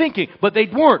have been thinking, but they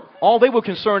weren't. All they were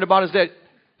concerned about is that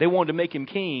they wanted to make him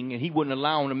king, and he wouldn't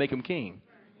allow them to make him king.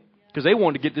 Because they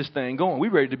wanted to get this thing going. We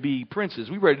ready to be princes.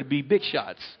 We ready to be big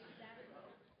shots.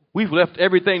 We've left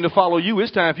everything to follow you.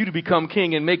 It's time for you to become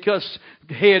king and make us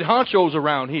head honchos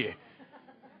around here.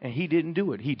 And he didn't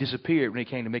do it. He disappeared when they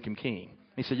came to make him king.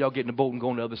 He said, y'all get in the boat and go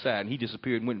on the other side. And he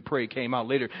disappeared and went and prayed, came out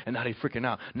later, and now they're freaking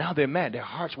out. Now they're mad. Their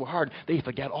hearts were hard. They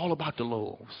forgot all about the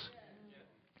loaves.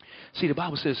 See, the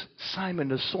Bible says Simon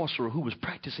the sorcerer, who was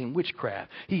practicing witchcraft,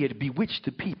 he had bewitched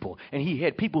the people, and he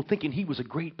had people thinking he was a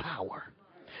great power.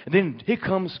 And then here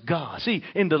comes God. See,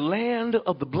 in the land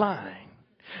of the blind,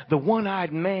 the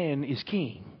one-eyed man is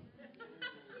king.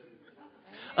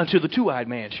 Until the two-eyed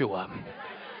man show up.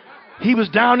 He was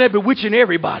down there bewitching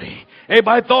everybody.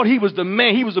 Everybody thought he was the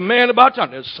man. He was the man about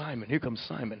time. There's Simon. Here comes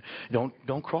Simon.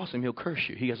 Don't cross him. He'll curse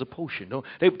you. He has a potion.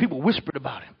 People whispered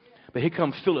about him. But here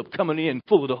comes Philip coming in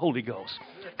full of the Holy Ghost.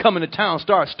 Coming to town,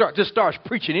 starts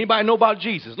preaching. Anybody know about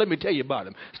Jesus? Let me tell you about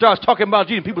him. Starts talking about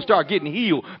Jesus. People start getting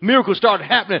healed. Miracles start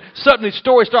happening. Suddenly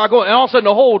stories start going. And all of a sudden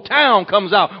the whole town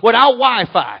comes out without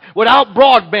Wi-Fi, without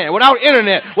broadband, without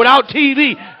internet, without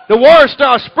TV. The word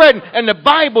started spreading, and the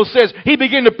Bible says he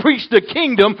began to preach the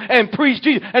kingdom and preach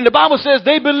Jesus. And the Bible says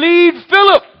they believed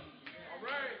Philip.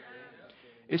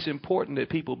 It's important that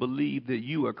people believe that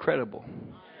you are credible.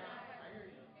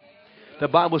 The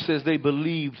Bible says they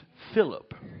believed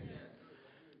Philip.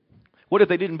 What if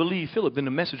they didn't believe Philip? Then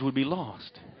the message would be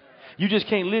lost. You just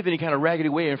can't live any kind of raggedy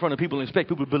way in front of people and expect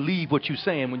people to believe what you're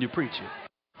saying when you're preaching.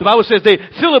 The Bible says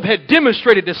Philip had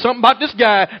demonstrated there's something about this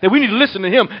guy that we need to listen to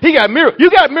him. He got miracles.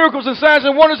 You got miracles and signs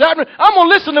and wonders happening. I'm going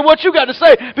to listen to what you got to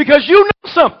say because you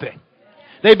know something.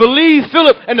 They believed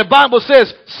Philip, and the Bible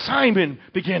says Simon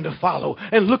began to follow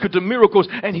and look at the miracles,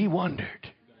 and he wondered.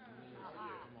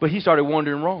 But he started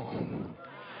wondering wrong.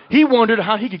 He wondered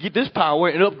how he could get this power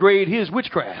and upgrade his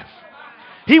witchcraft.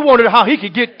 He wondered how he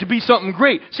could get to be something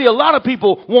great. See, a lot of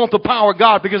people want the power of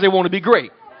God because they want to be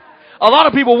great. A lot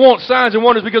of people want signs and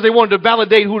wonders because they want to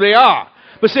validate who they are.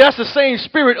 But see, that's the same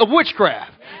spirit of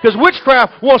witchcraft. Because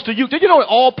witchcraft wants to use. Did you know that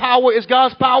all power is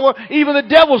God's power? Even the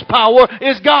devil's power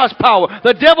is God's power.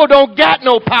 The devil don't got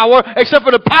no power except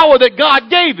for the power that God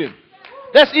gave him.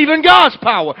 That's even God's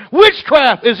power.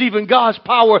 Witchcraft is even God's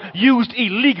power used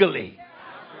illegally.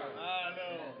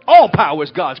 All power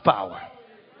is God's power.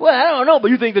 Well, I don't know,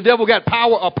 but you think the devil got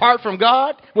power apart from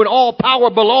God when all power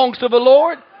belongs to the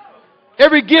Lord?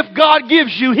 Every gift God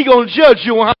gives you, He's going to judge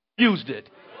you on how you used it.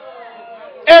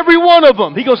 Every one of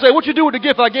them. He's going to say, what you do with the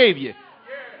gift I gave you?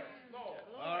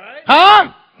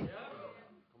 Huh?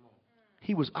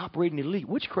 He was operating elite.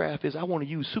 Witchcraft is I want to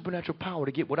use supernatural power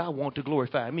to get what I want to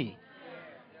glorify me.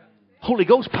 Holy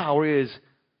Ghost power is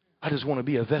I just want to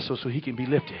be a vessel so He can be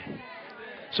lifted.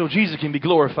 So Jesus can be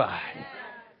glorified.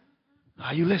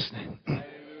 Are you listening?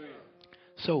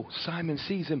 So Simon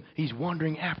sees him. He's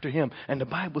wandering after him. And the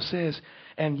Bible says,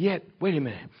 and yet, wait a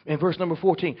minute. In verse number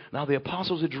 14, now the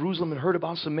apostles at Jerusalem had heard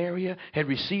about Samaria, had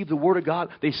received the word of God.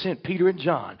 They sent Peter and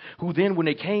John, who then when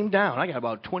they came down, I got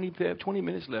about 20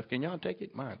 minutes left. Can y'all take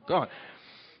it? My God.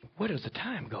 Where does the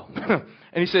time go? And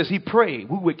he says he prayed.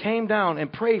 Who came down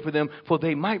and prayed for them for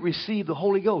they might receive the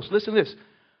Holy Ghost. Listen to this.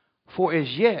 For as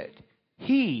yet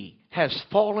he has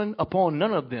fallen upon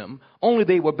none of them, only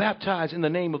they were baptized in the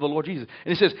name of the Lord Jesus.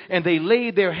 And it says, and they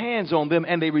laid their hands on them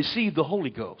and they received the Holy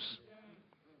Ghost.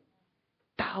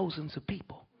 Thousands of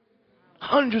people.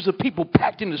 Hundreds of people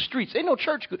packed in the streets. Ain't no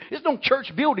church. There's no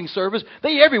church building service.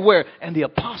 They everywhere. And the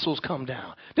apostles come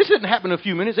down. This didn't happen in a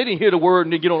few minutes. They didn't hear the word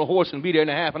and then get on a horse and be there in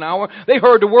a half an hour. They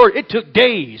heard the word. It took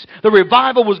days. The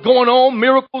revival was going on.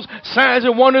 Miracles, signs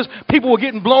and wonders. People were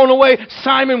getting blown away.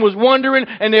 Simon was wondering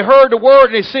and they heard the word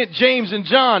and they sent James and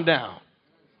John down.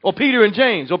 Or Peter and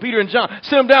James, or Peter and John.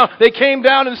 Sent them down. They came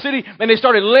down in the city and they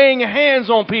started laying hands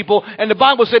on people. And the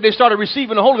Bible said they started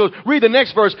receiving the Holy Ghost. Read the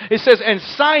next verse. It says, and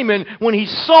Simon, when he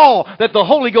saw that the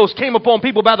Holy Ghost came upon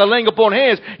people by the laying upon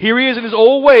hands, here he is in his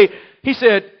old way. He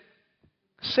said,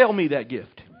 sell me that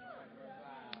gift.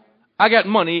 I got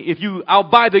money. I'll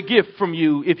buy the gift from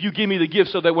you if you give me the gift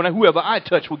so that whoever I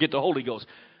touch will get the Holy Ghost.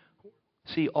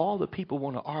 See, all the people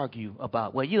want to argue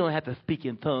about, well, you don't have to speak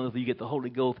in tongues when you get the Holy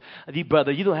Ghost.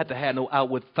 Brother, you don't have to have no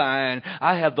outward sign.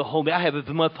 I have as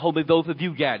much Holy Ghost as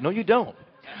you got. No, you don't.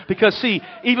 Because, see,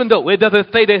 even though it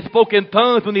doesn't say they spoke in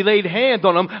tongues when he laid hands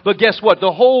on them, but guess what?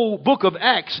 The whole book of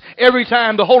Acts, every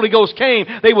time the Holy Ghost came,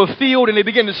 they were filled and they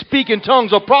began to speak in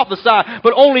tongues or prophesy.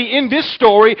 But only in this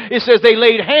story, it says they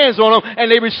laid hands on them and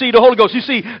they received the Holy Ghost. You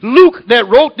see, Luke that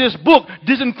wrote this book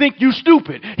doesn't think you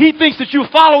stupid. He thinks that you're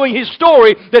following his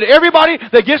story, that everybody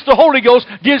that gets the Holy Ghost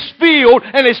gets filled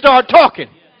and they start talking.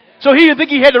 So he didn't think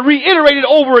he had to reiterate it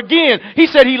over again. He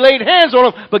said he laid hands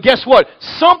on them. But guess what?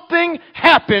 Something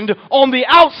happened on the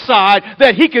outside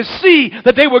that he could see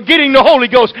that they were getting the Holy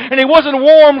Ghost. And it wasn't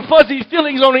warm, fuzzy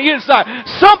feelings on the inside.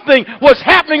 Something was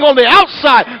happening on the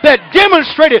outside that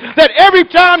demonstrated that every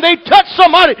time they touched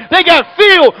somebody, they got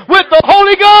filled with the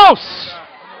Holy Ghost.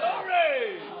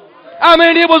 I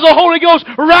mean, it was a Holy Ghost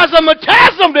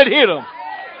razzmatazz that hit them.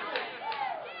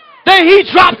 Then he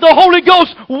dropped the Holy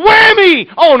Ghost whammy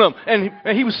on him.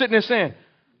 And he was sitting there saying,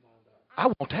 I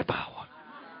want that power.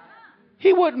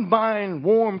 He wasn't buying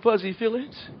warm, fuzzy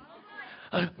feelings.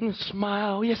 A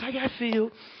smile. Yes, I got feel.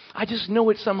 I just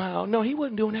know it somehow. No, he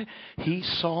wasn't doing that. He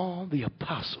saw the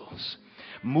apostles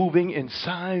moving in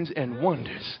signs and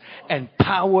wonders, and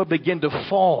power began to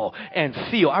fall and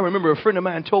feel. I remember a friend of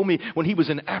mine told me when he was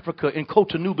in Africa, in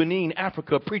Cotonou, Benin,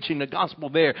 Africa, preaching the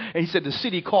gospel there, and he said the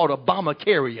city called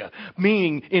Abamacaria,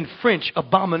 meaning in French,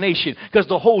 abomination, because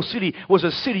the whole city was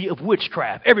a city of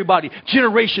witchcraft. Everybody,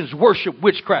 generations worship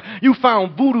witchcraft. You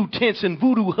found voodoo tents and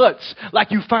voodoo huts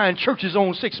like you find churches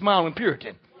on 6 Mile and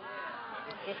Puritan.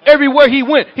 Everywhere he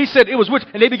went, he said it was witch.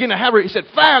 And they began to have it. He said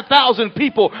 5,000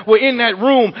 people were in that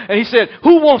room. And he said,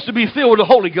 who wants to be filled with the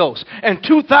Holy Ghost? And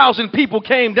 2,000 people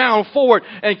came down forward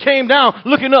and came down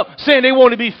looking up saying they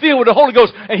wanted to be filled with the Holy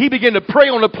Ghost. And he began to pray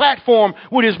on the platform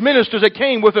with his ministers that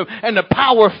came with him. And the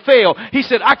power fell. He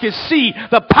said, I could see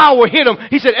the power hit them.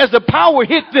 He said, as the power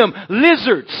hit them,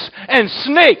 lizards and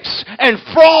snakes and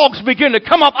frogs began to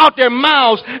come up out their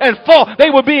mouths and fall.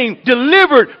 They were being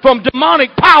delivered from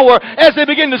demonic power as they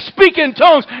began to speak in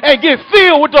tongues and get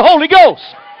filled with the Holy Ghost.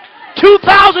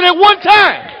 2,000 at one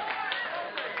time.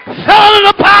 Fell in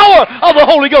the power of the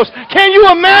Holy Ghost. Can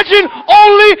you imagine?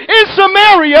 Only in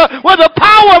Samaria where the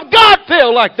power of God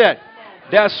fell like that.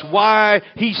 That's why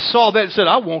he saw that and said,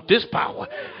 I want this power.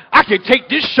 I can take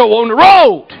this show on the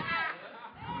road.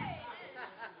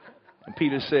 And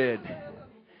Peter said,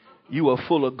 you are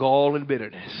full of gall and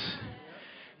bitterness.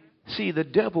 See, the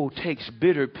devil takes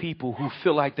bitter people who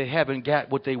feel like they haven't got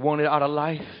what they wanted out of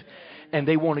life, and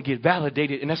they want to get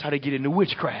validated, and that's how they get into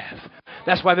witchcraft.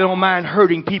 That's why they don't mind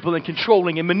hurting people and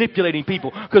controlling and manipulating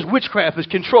people, because witchcraft is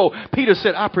control. Peter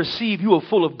said, I perceive you are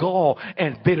full of gall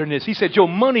and bitterness. He said, your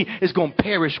money is going to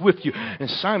perish with you. And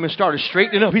Simon started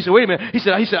straightening up. He said, wait a minute. He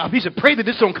said, pray that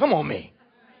this don't come on me.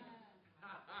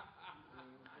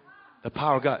 The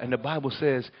power of God. And the Bible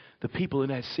says the people in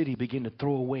that city began to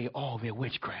throw away all their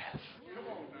witchcraft.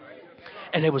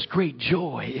 And there was great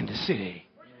joy in the city.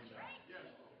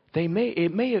 It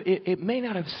may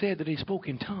not have said that they spoke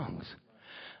in tongues,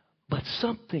 but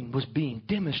something was being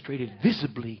demonstrated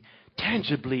visibly,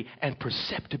 tangibly, and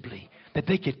perceptibly, that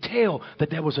they could tell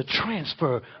that there was a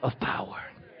transfer of power.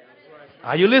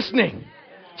 Are you listening?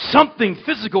 Something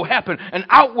physical happened. An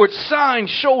outward sign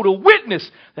showed a witness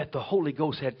that the Holy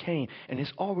Ghost had came. And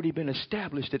it's already been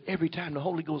established that every time the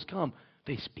Holy Ghost come,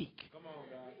 they speak.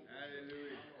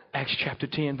 Acts chapter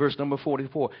 10, verse number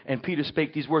 44. And Peter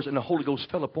spake these words, and the Holy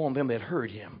Ghost fell upon them that heard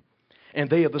him. And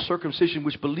they of the circumcision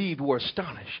which believed were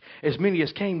astonished, as many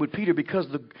as came with Peter, because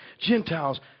the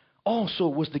Gentiles also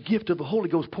was the gift of the Holy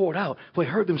Ghost poured out. For they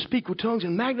heard them speak with tongues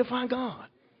and magnify God.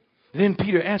 Then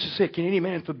Peter answered, said, can any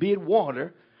man forbid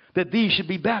water that these should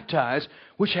be baptized,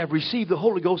 which have received the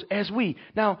Holy Ghost as we?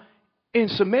 Now, in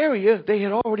Samaria, they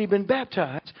had already been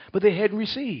baptized, but they hadn't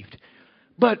received.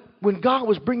 But when God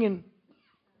was bringing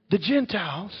the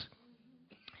Gentiles,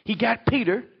 he got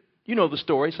Peter. You know the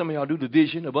story. Some of y'all do the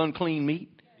vision of unclean meat.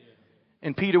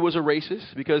 And Peter was a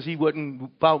racist because he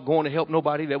wasn't about going to help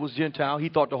nobody that was Gentile. He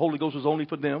thought the Holy Ghost was only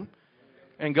for them.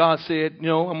 And God said,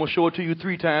 no, I'm going to show it to you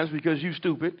 3 times because you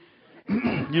stupid.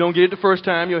 You don't get it the first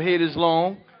time. Your head is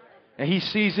long. And he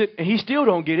sees it, and he still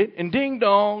don't get it. And ding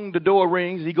dong, the door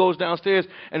rings. He goes downstairs,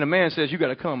 and the man says, you got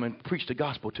to come and preach the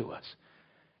gospel to us.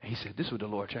 And he said, this is what the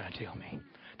Lord trying to tell me.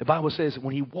 The Bible says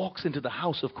when he walks into the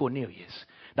house of Cornelius.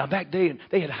 Now, back then,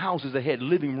 they had houses that had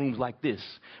living rooms like this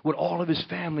with all of his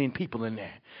family and people in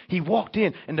there. He walked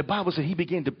in, and the Bible said he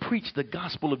began to preach the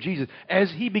gospel of Jesus.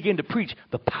 As he began to preach,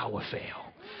 the power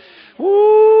fell.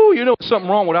 Ooh, you know something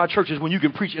wrong with our churches when you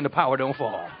can preach and the power don't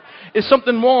fall. It's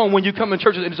something wrong when you come in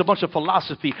churches and there's a bunch of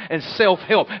philosophy and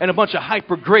self-help and a bunch of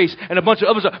hyper grace and a bunch of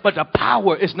other stuff, but the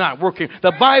power is not working.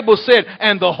 The Bible said,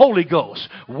 and the Holy Ghost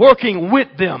working with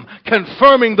them,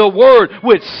 confirming the word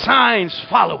with signs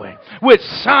following, with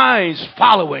signs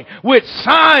following, with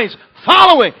signs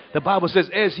following. The Bible says,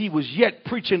 as he was yet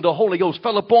preaching, the Holy Ghost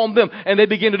fell upon them, and they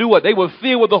began to do what? They were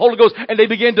filled with the Holy Ghost, and they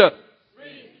began to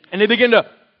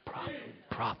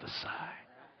prophesy.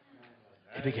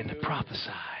 They began to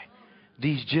prophesy.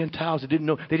 These Gentiles that didn't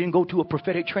know, they didn't go to a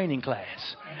prophetic training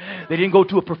class. They didn't go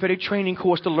to a prophetic training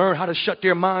course to learn how to shut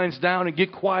their minds down and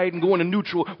get quiet and go into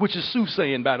neutral, which is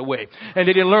soothsaying, by the way. And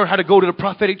they didn't learn how to go to the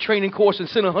prophetic training course and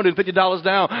send $150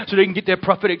 down so they can get their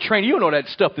prophetic training. You don't know that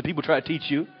stuff that people try to teach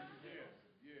you.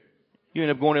 You end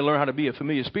up going and learn how to be a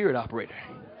familiar spirit operator.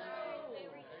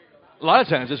 A lot of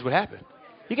times this would happen.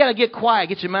 You got to get quiet,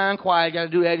 get your mind quiet. You got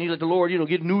to do that, and you let the Lord,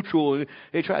 get neutral.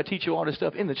 They try to teach you all this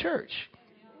stuff in the church.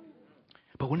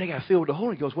 But when they got filled with the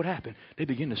Holy Ghost, what happened? They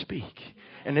began to speak.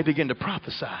 And they began to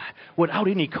prophesy without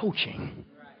any coaching.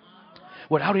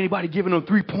 Without anybody giving them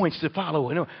 3 points to follow.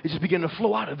 It just began to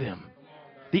flow out of them.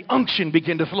 The unction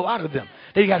began to flow out of them.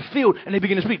 They got filled and they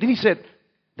began to speak. Then he said,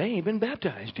 they ain't been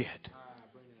baptized yet.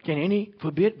 Can any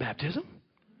forbid baptism?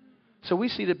 So we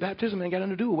see that baptism ain't got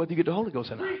nothing to do with whether you get the Holy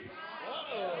Ghost or not.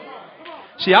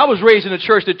 See, I was raised in a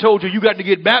church that told you got to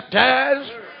get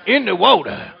baptized in the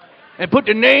water. And put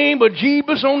the name of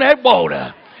Jesus on that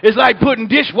water. It's like putting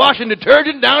dishwashing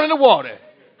detergent down in the water.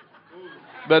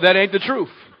 But that ain't the truth.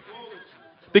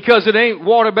 Because it ain't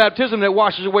water baptism that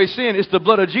washes away sin. It's the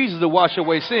blood of Jesus that washes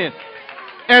away sin.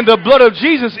 And the blood of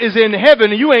Jesus is in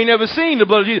heaven, and you ain't never seen the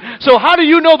blood of Jesus. So how do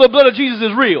you know the blood of Jesus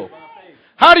is real?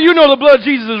 How do you know the blood of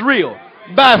Jesus is real?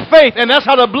 By faith. And that's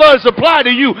how the blood is applied to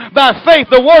you. By faith.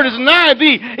 The word is nigh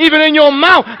thee, even in your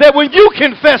mouth, that when you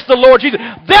confess the Lord Jesus,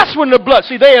 that's when the blood,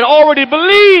 see, they had already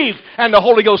believed, and the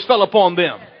Holy Ghost fell upon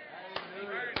them.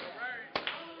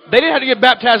 They didn't have to get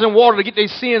baptized in water to get their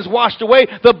sins washed away.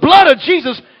 The blood of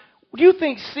Jesus. Do you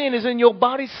think sin is in your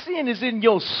body? Sin is in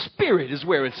your spirit is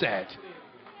where it's at.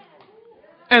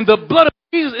 And the blood of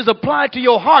Jesus is applied to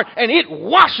your heart, and it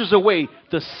washes away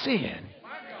the sin.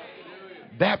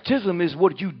 Baptism is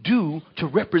what you do to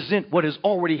represent what has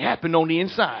already happened on the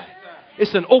inside.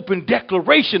 It's an open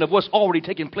declaration of what's already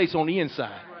taking place on the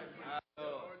inside.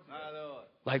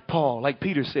 Like Paul, like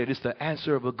Peter said, it's the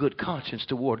answer of a good conscience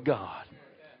toward God.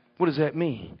 What does that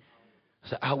mean?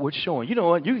 It's an outward showing. You know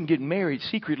what? You can get married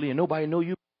secretly and nobody know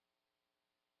you.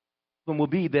 Will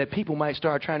be that people might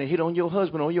start trying to hit on your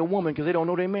husband or your woman because they don't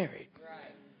know they're married.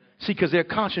 See, because their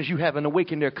conscience, you haven't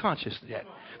awakened their conscience yet.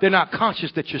 They're not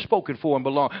conscious that you're spoken for and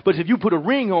belong. But if you put a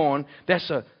ring on, that's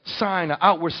a sign, an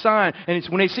outward sign. And it's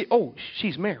when they say, oh,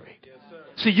 she's married. Yes,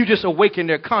 see, you just awaken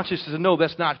their conscience to know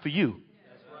that's not for you.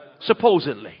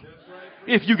 Supposedly.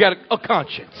 If you got a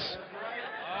conscience.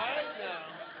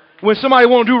 When somebody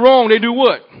won't do wrong, they do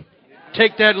what?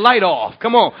 Take that light off.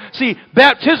 Come on. See,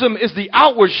 baptism is the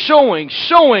outward showing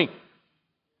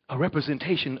a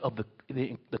representation of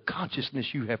the consciousness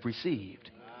you have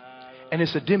received. And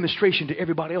it's a demonstration to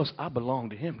everybody else. I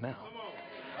belong to him now.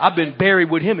 I've been buried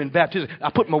with him in baptism.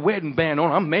 I put my wedding band on.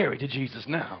 I'm married to Jesus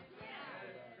now.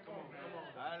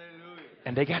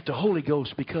 And they got the Holy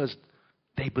Ghost because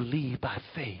they believe by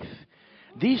faith.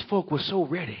 These folk were so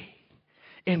ready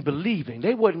in believing.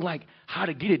 They wasn't like, how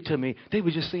to get it to me. They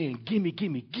were just saying, gimme,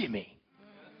 gimme, gimme.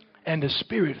 And the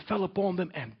Spirit fell upon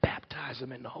them and baptized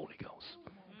them in the Holy Ghost.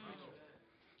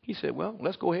 He said, well,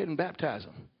 let's go ahead and baptize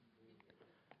them.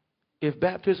 If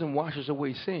baptism washes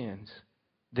away sins,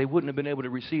 they wouldn't have been able to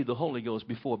receive the Holy Ghost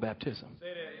before baptism.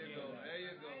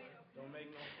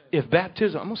 If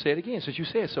baptism, I'm going to say it again since you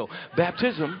said so.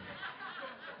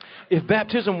 If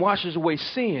baptism washes away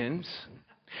sins,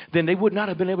 then they would not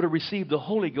have been able to receive the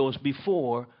Holy Ghost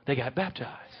before they got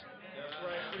baptized.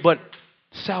 But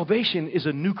salvation is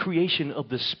a new creation of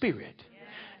the Spirit.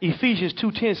 Ephesians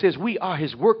 2:10 says we are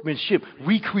his workmanship,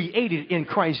 recreated in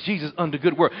Christ Jesus unto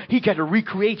good work. He got to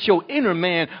recreate your inner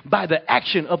man by the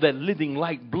action of that living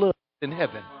light blood in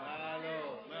heaven.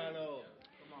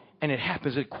 And it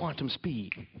happens at quantum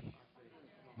speed.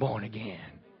 Born again.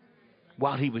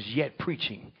 While he was yet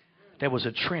preaching, there was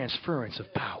a transference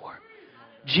of power.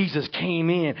 Jesus came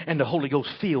in and the Holy Ghost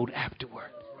filled afterward.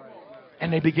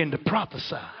 And they began to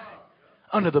prophesy.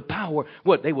 Under the power,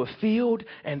 what? They were filled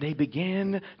and they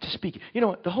began to speak. You know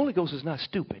what? The Holy Ghost is not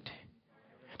stupid.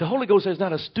 The Holy Ghost is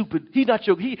not a stupid,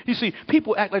 you see,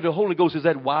 people act like the Holy Ghost is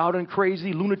that wild and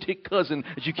crazy lunatic cousin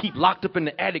that you keep locked up in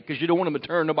the attic because you don't want him to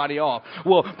turn nobody off.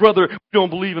 Well, brother, we don't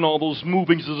believe in all those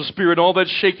movings of the Spirit, all that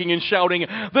shaking and shouting.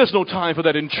 There's no time for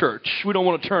that in church. We don't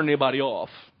want to turn anybody off.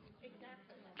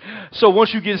 So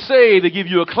once you get saved, they give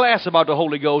you a class about the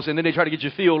Holy Ghost, and then they try to get you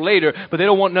filled later, but they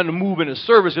don't want nothing to move in the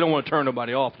service. They don't want to turn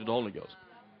nobody off to the Holy Ghost.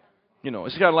 You know,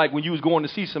 it's kind of like when you was going to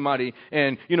see somebody,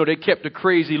 and, you know, they kept a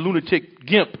crazy lunatic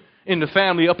gimp in the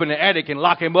family up in the attic and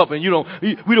lock him up, and,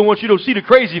 we don't want you to see the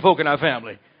crazy folk in our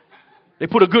family. They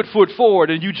put a good foot forward,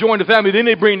 and you join the family, then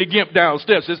they bring the gimp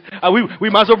downstairs.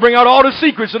 We might as well bring out all the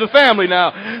secrets of the family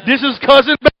now. This is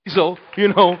Cousin Basil, you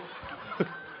know.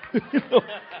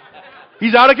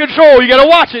 He's out of control. You got to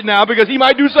watch it now because he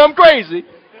might do something crazy.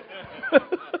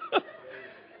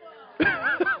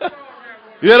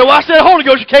 You got to watch that Holy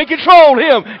Ghost. You can't control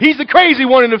him. He's the crazy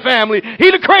one in the family.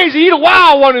 He's the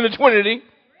wild one in the Trinity.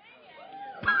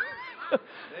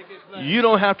 You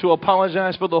don't have to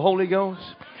apologize for the Holy Ghost.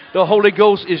 The Holy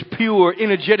Ghost is pure,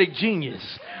 energetic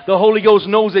genius. The Holy Ghost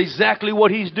knows exactly what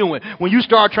he's doing. When you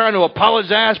start trying to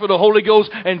apologize for the Holy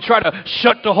Ghost and try to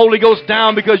shut the Holy Ghost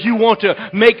down because you want to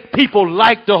make people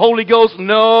like the Holy Ghost,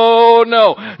 no.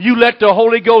 You let the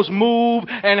Holy Ghost move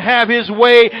and have his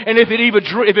way. And if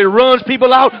it runs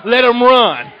people out, let them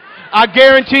run. I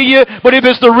guarantee you, but if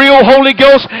it's the real Holy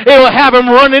Ghost, it'll have them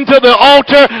run into the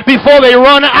altar before they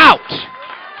run out.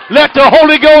 Let the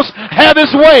Holy Ghost have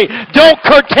his way. Don't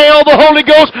curtail the Holy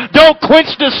Ghost. Don't quench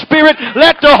the Spirit.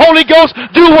 Let the Holy Ghost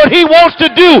do what he wants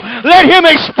to do. Let him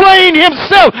explain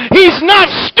himself. He's not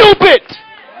stupid.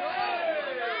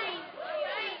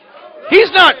 He's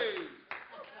not.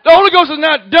 The Holy Ghost is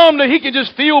not dumb that he can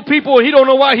just feel people and he don't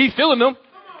know why he's feeling them.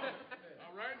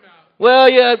 Well,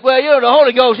 yeah, the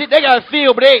Holy Ghost, they got to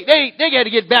feel, but they got to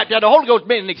get baptized. The Holy Ghost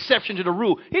made an exception to the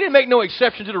rule. He didn't make no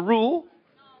exception to the rule.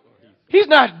 He's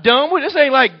not dumb. This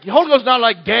ain't like, the Holy Ghost is not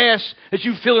like gas that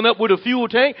you filling up with a fuel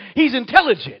tank. He's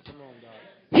intelligent.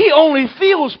 He only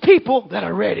feels people that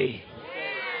are ready.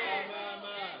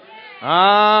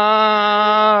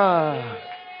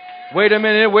 Wait a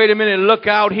minute, look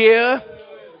out here.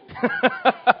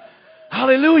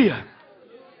 Hallelujah.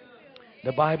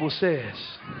 The Bible says,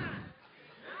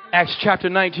 Acts chapter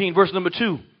 19, verse number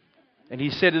 2. And he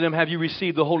said to them, have you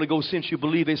received the Holy Ghost since you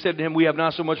believe? They said to him, we have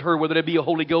not so much heard whether there be a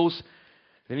Holy Ghost.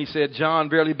 Then he said, John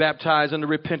verily baptized unto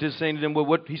repentance, saying to them, well,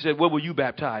 what will you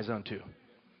baptize unto?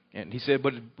 And he said,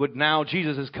 but now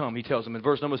Jesus has come, he tells them. In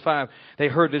verse number 5, they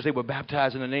heard this, they were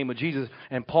baptized in the name of Jesus.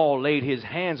 And Paul laid his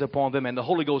hands upon them, and the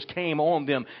Holy Ghost came on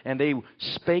them, and they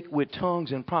spake with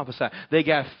tongues and prophesied. They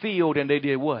got filled, and they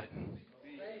did what?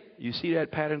 You see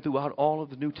that pattern throughout all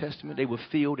of the New Testament? They were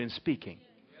filled and speaking.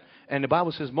 And the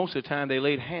Bible says most of the time they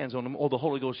laid hands on them, or the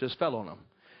Holy Ghost just fell on them.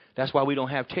 That's why we don't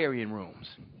have tarrying rooms.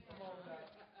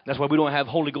 That's why we don't have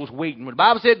Holy Ghost waiting. When the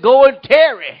Bible said, go and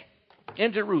tarry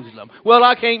in Jerusalem. Well,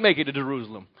 I can't make it to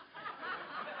Jerusalem.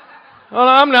 Well,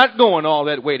 I'm not going all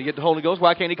that way to get the Holy Ghost.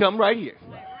 Why can't he come right here?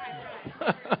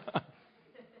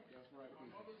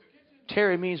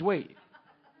 Tarry means wait.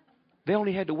 They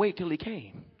only had to wait till he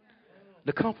came.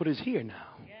 The Comforter is here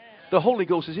now. The Holy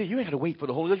Ghost is here. You ain't got to wait for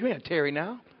the Holy Ghost. You ain't got to tarry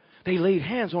now. They laid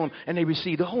hands on him and they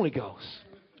received the Holy Ghost.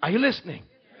 Are you listening?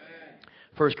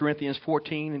 1 Corinthians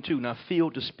 14 and 2. Now,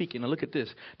 filled to speaking. Now, look at this.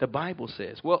 The Bible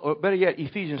says, well, or better yet,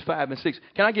 Ephesians 5 and 6.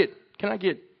 Can I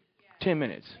get 10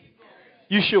 minutes?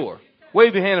 You sure?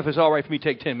 Wave your hand if it's all right for me to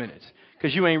take 10 minutes.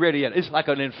 Because you ain't ready yet. It's like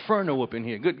an inferno up in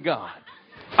here. Good God.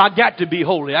 I got to be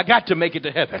holy. I got to make it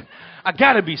to heaven. I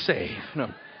got to be saved. No.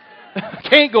 I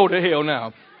can't go to hell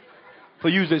now. For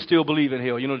you that still believe in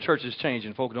hell. You know, the church is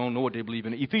changing. Folk don't know what they believe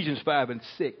in. Ephesians 5 and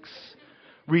 6.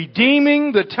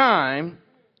 Redeeming the time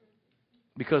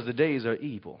because the days are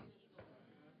evil.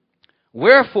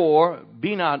 Wherefore,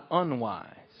 be not unwise,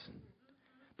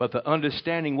 but the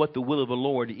understanding what the will of the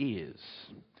Lord is.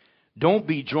 Don't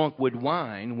be drunk with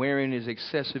wine, wherein is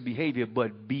excessive behavior,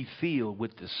 but be filled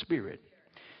with the Spirit.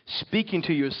 Speaking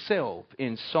to yourself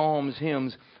in psalms,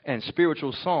 hymns, and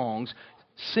spiritual songs,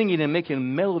 singing and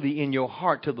making melody in your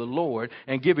heart to the Lord,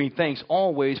 and giving thanks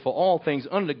always for all things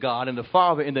unto God and the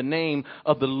Father in the name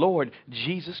of the Lord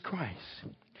Jesus Christ.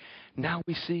 Now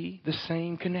we see the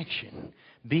same connection,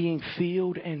 being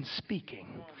filled and speaking.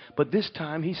 But this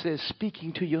time he says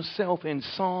speaking to yourself in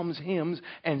psalms, hymns,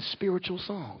 and spiritual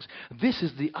songs. This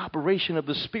is the operation of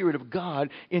the Spirit of God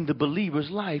in the believer's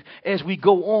life as we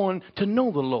go on to know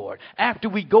the Lord. After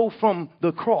we go from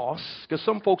the cross, because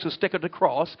some folks are stuck at the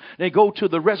cross, they go to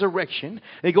the resurrection.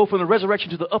 They go from the resurrection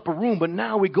to the upper room, but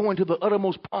now we go into the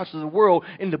uttermost parts of the world.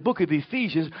 In the book of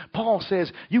Ephesians, Paul says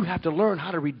you have to learn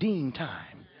how to redeem time.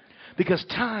 Because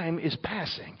time is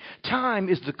passing. Time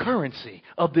is the currency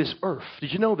of this earth.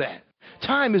 Did you know that?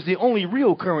 Time is the only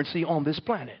real currency on this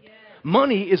planet.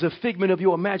 Money is a figment of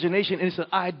your imagination, and it's an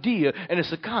idea, and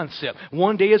it's a concept.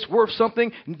 One day it's worth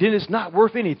something, then it's not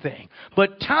worth anything.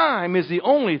 But time is the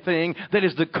only thing that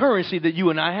is the currency that you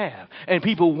and I have. And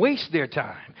people waste their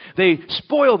time. They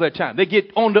spoil their time. They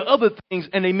get on to other things,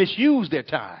 and they misuse their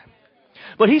time.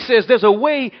 But he says there's a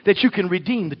way that you can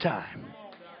redeem the time.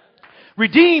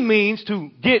 Redeem means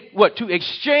to get what? To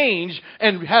exchange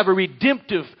and have a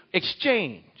redemptive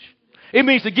exchange. It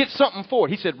means to get something for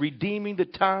it. He said, redeeming the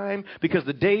time because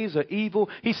the days are evil.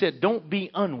 He said, don't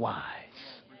be unwise.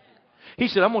 He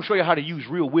said, I'm going to show you how to use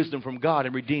real wisdom from God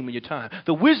in redeeming your time.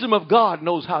 The wisdom of God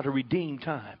knows how to redeem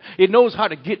time. It knows how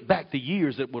to get back the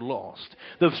years that were lost.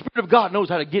 The Spirit of God knows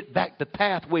how to get back the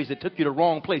pathways that took you to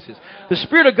wrong places. The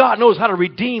Spirit of God knows how to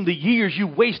redeem the years you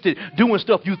wasted doing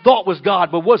stuff you thought was God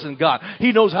but wasn't God.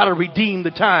 He knows how to redeem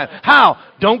the time. How?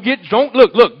 Don't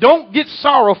get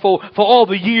sorrowful for all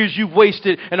the years you've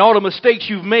wasted and all the mistakes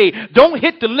you've made. Don't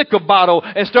hit the liquor bottle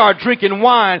and start drinking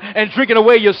wine and drinking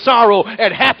away your sorrow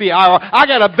at happy hour. I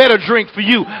got a better drink for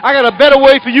you. I got a better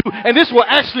way for you. And this will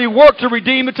actually work to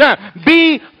redeem the time.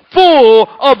 Be full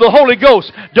of the Holy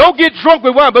Ghost. Don't get drunk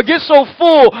with wine, but get so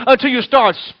full until you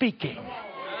start speaking.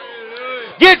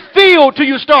 Get filled till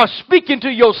you start speaking to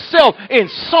yourself in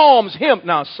psalms, hymns.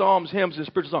 Now, psalms, hymns, and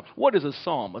spiritual songs. What is a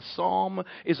psalm? A psalm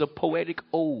is a poetic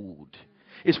ode.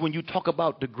 It's when you talk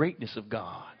about the greatness of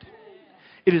God.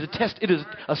 It is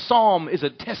a psalm is a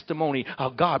testimony how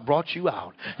God brought you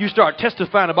out. You start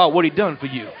testifying about what he done for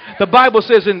you. The Bible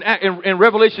says in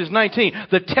Revelation 19,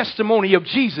 the testimony of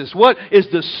Jesus, what is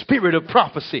the spirit of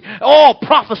prophecy? All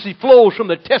prophecy flows from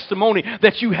the testimony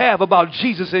that you have about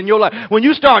Jesus in your life. When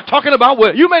you start talking about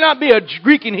what, you may not be a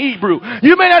Greek and Hebrew.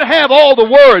 You may not have all the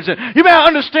words. And you may not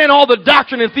understand all the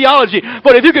doctrine and theology.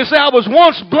 But if you can say, I was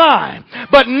once blind,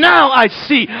 but now I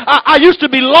see. I used to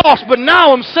be lost, but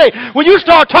now I'm saved. When you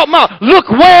start talking about, look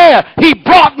where he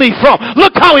brought me from.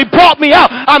 Look how he brought me out.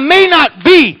 I may not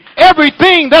be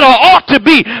everything that I ought to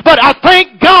be, but I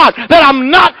thank God that I'm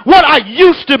not what I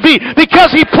used to be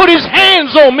because he put his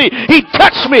hands on me. He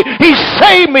touched me. He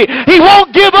saved me. He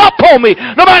won't give up on me.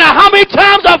 No matter how many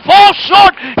times I fall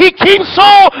short, he keeps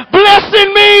on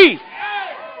blessing me.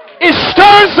 It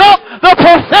stirs up the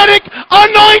prophetic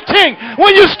anointing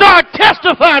when you start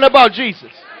testifying about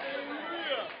Jesus.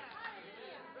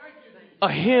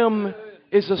 A hymn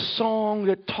is a song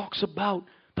that talks about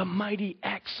the mighty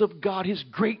acts of God, his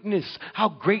greatness, how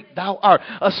great thou art.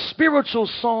 A spiritual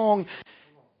song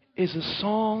is a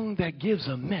song that gives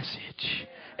a message,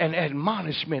 an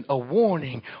admonishment, a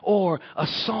warning, or a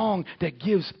song that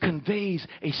conveys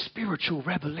a spiritual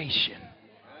revelation.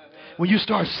 When you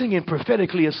start singing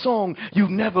prophetically a song you've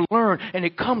never learned and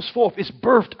it comes forth, it's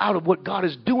birthed out of what God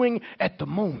is doing at the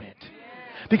moment.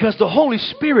 Because the Holy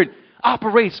Spirit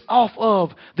operates off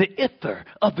of the ether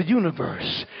of the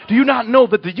universe. Do you not know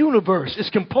that the universe is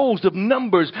composed of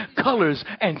numbers, colors,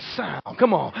 and sound?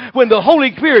 Come on. When the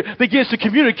Holy Spirit begins to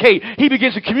communicate, he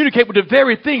begins to communicate with the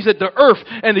very things that the earth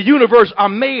and the universe are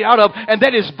made out of, and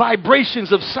that is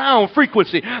vibrations of sound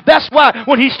frequency. That's why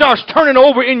when he starts turning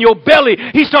over in your belly,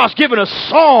 he starts giving a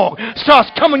song,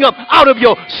 starts coming up out of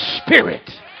your spirit.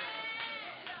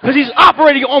 Because he's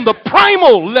operating on the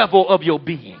primal level of your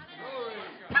being.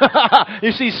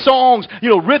 You see, songs,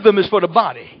 rhythm is for the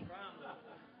body.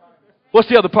 What's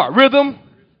the other part? Rhythm.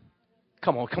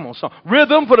 Come on, song.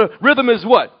 Rhythm is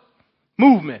what?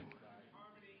 Movement.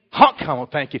 Come on,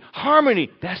 thank you.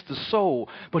 Harmony, that's the soul.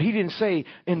 But he didn't say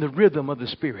in the rhythm of the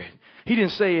spirit. He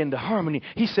didn't say in the harmony.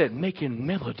 He said making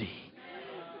melody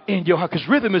in your heart. Because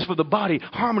rhythm is for the body,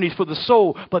 harmony is for the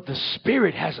soul, but the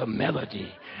spirit has a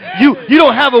melody. You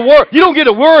don't have a word. You don't get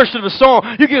a word to the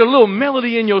song. You get a little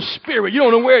melody in your spirit. You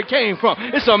don't know where it came from.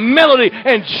 It's a melody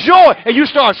and joy. And you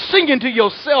start singing to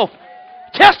yourself,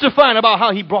 testifying about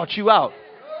how he brought you out.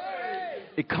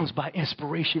 It comes by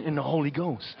inspiration in the Holy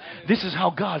Ghost. This is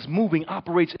how God's moving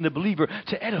operates in the believer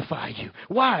to edify you.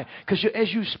 Why? Because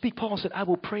as you speak, Paul said, I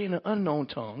will pray in an unknown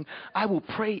tongue. I will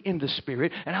pray in the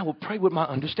Spirit, and I will pray with my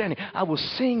understanding. I will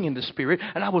sing in the Spirit,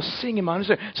 and I will sing in my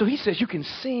understanding. So he says you can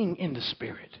sing in the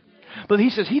Spirit. But he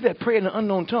says, he that pray in an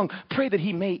unknown tongue, pray that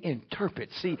he may interpret.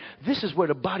 See, this is where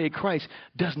the body of Christ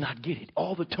does not get it.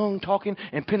 All the tongue talking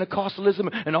and Pentecostalism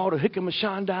and all the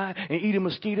Hickam-a-Shandai and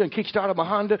Edom-a-Skita and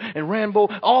Kickstarter-Mahonda and Rambo,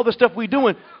 all the stuff we're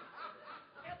doing.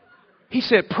 He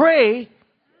said, pray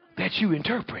that you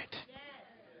interpret.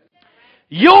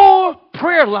 Your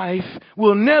prayer life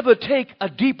will never take a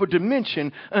deeper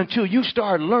dimension until you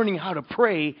start learning how to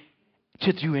pray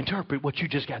till you interpret what you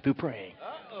just got through praying.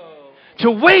 To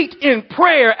wait in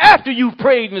prayer after you've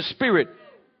prayed in the Spirit,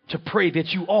 to pray that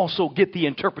you also get the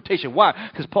interpretation. Why?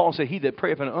 Because Paul said, he that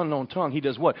prayeth in an unknown tongue, he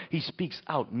does what? He speaks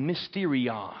out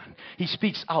mysterion. He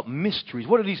speaks out mysteries.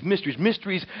 What are these mysteries?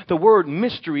 Mysteries, the word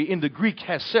mystery in the Greek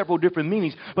has several different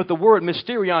meanings, but the word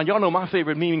mysterion, y'all know my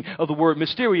favorite meaning of the word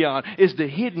mysterion is the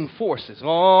hidden forces.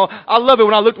 Oh, I love it.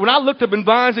 When I looked up in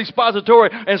Vine's expository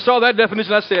and saw that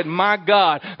definition, I said, my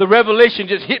God, the revelation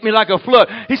just hit me like a flood.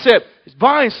 He said,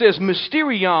 Vine says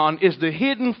mysterion is the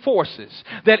hidden forces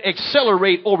that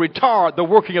accelerate or retard the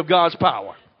working of God's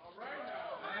power.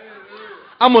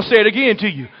 I'm going to say it again to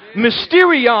you.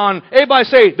 Mysterion, everybody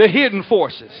say the hidden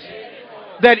forces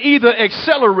that either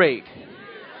accelerate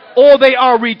or they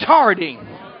are retarding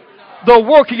the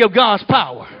working of God's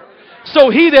power.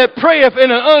 So he that prayeth in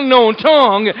an unknown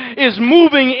tongue is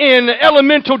moving in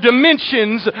elemental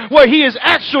dimensions where he is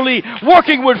actually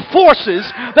working with forces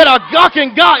that are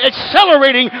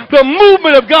accelerating the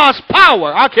movement of God's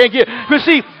power. I can't get, you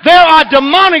see, there are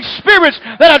demonic spirits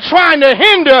that are trying to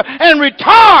hinder and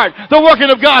retard the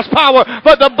working of God's power.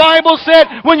 But the Bible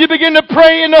said when you begin to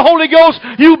pray in the Holy Ghost,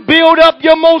 you build up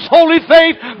your most holy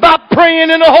faith by praying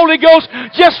in the Holy Ghost.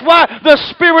 Just why the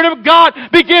Spirit of God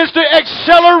begins to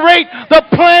accelerate the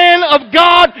plan of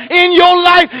God in your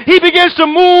life. He begins to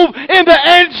move in the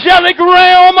angelic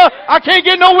realm. I can't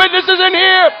get no witnesses in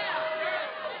here.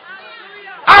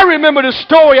 I remember the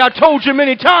story I told you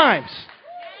many times.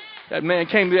 That man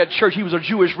came to that church. He was a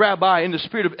Jewish rabbi in the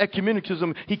spirit of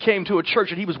ecumenism. He came to a church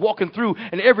and he was walking through,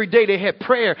 and every day they had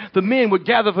prayer. The men would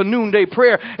gather for noonday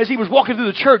prayer. As he was walking through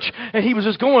the church and he was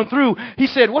just going through, he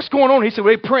said, "What's going on?" He said,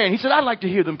 "Well, they're praying." He said, "I'd like to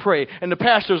hear them pray." And the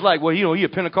pastor's like, "Well, he a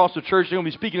Pentecostal church. They're going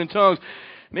to be speaking in tongues.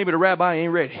 Maybe the rabbi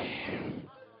ain't ready."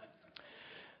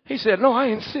 He said, "No, I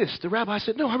insist." The rabbi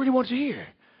said, "No, I really want you to hear."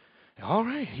 All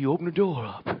right. He opened the door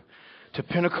up to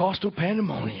Pentecostal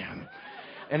pandemonium.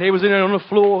 And they was in there on the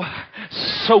floor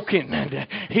soaking, and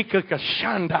he could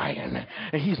shandaing,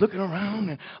 and he's looking around,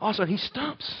 and all of a sudden he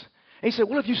stops. And he said,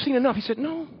 "Well, have you seen enough?" He said,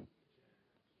 "No."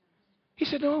 He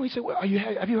said, "No." He said, "Well,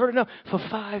 have you heard enough?" For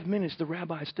 5 minutes, the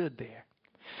rabbi stood there.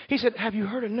 He said, "Have you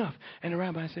heard enough?" And the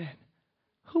rabbi said,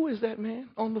 "Who is that man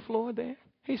on the floor there?"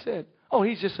 He said, "Oh,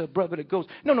 he's just a brother that goes."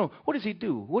 No. What does he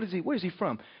do? Where is he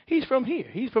from? He's from here.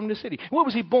 He's from the city. Where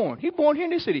was he born? He born here in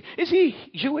this city. Is he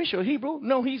Jewish or Hebrew?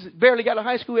 No, he's barely got a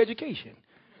high school education.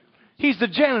 He's the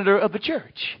janitor of the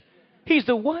church. He's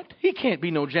the what? He can't be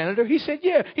no janitor. He said,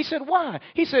 "Yeah." He said, "Why?"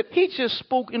 He said, "He just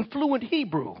spoke in fluent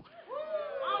Hebrew."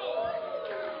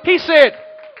 He said,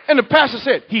 and the pastor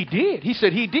said, "He did." He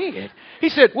said, "He did." He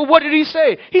said, "Well, what did he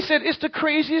say?" He said, "It's the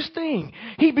craziest thing."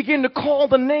 He began to call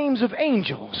the names of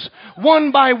angels one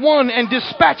by one and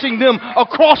dispatching them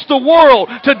across the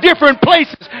world to different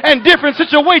places and different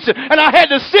situations. And I had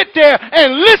to sit there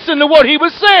and listen to what he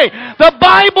was saying. The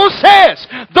Bible says,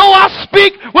 "Though I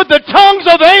speak with the tongues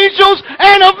of angels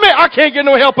and of men," I can't get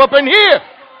no help up in here.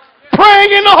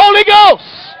 Praying in the Holy Ghost.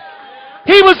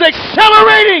 He was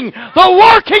accelerating the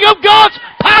working of God's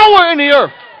power in the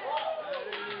earth.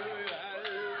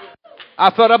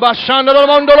 Hallelujah.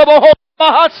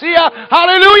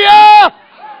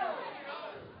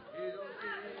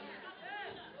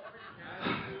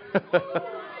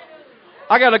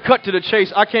 I got to cut to the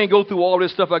chase. I can't go through all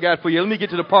this stuff I got for you. Let me get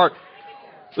to the part.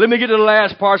 Let me get to the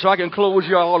last part so I can close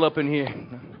you all up in here.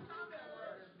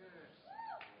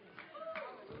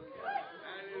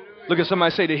 Look at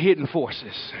somebody, say the hidden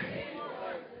forces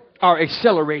are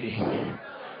accelerating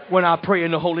when I pray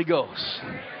in the Holy Ghost.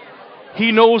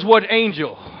 He knows what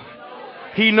angel.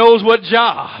 He knows what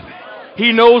job.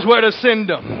 He knows where to send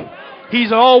them.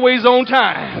 He's always on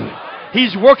time.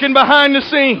 He's working behind the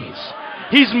scenes.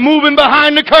 He's moving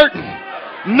behind the curtain.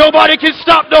 Nobody can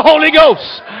stop the Holy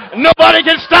Ghost. Nobody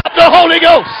can stop the Holy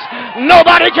Ghost.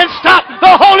 Nobody can stop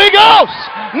the Holy Ghost.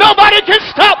 Nobody can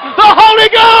stop the Holy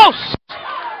Ghost.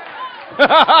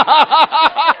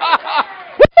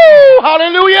 Woo!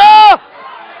 Hallelujah!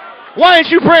 Why ain't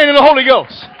you praying in the Holy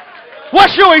Ghost?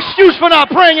 What's your excuse for not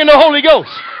praying in the Holy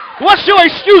Ghost? What's your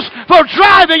excuse for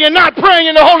driving and not praying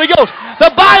in the Holy Ghost?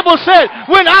 The Bible said,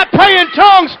 when I pray in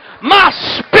tongues, my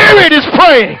spirit is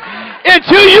praying.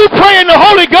 Until you pray in the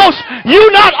Holy Ghost,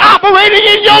 you're not operating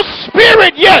in your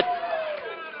spirit yet.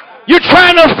 You're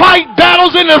trying to fight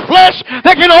battles in the flesh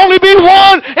that can only be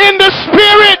won in the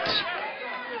spirit.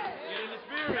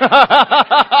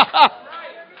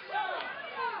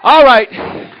 All right.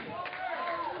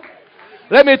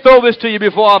 Let me throw this to you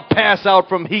before I pass out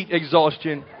from heat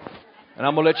exhaustion. And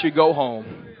I'm going to let you go home.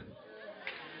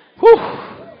 Whew.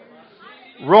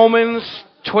 Romans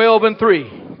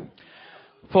 12:3.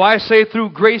 For I say through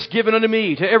grace given unto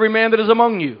me, to every man that is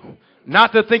among you,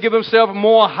 not to think of himself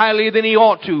more highly than he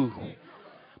ought to,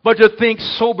 but to think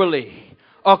soberly,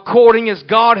 according as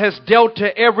God has dealt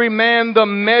to every man the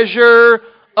measure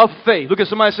of faith. Look at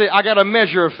somebody, say, I got a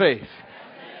measure of faith.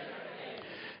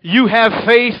 You have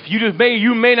faith.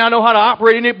 You may not know how to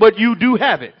operate in it, but you do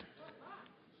have it.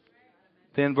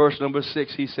 Then verse number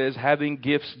 6, he says, having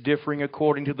gifts differing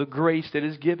according to the grace that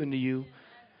is given to you.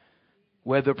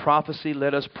 Whether prophecy,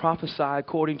 let us prophesy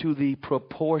according to the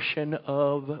proportion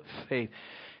of faith.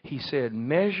 He said,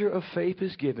 measure of faith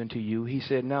is given to you. He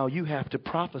said, now you have to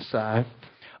prophesy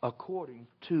according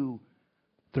to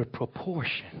the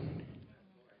proportion.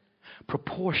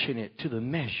 Proportionate to the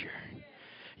measure.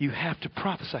 You have to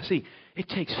prophesy. See, it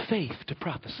takes faith to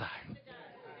prophesy.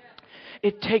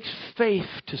 It takes faith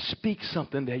to speak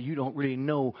something that you don't really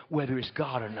know whether it's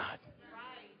God or not.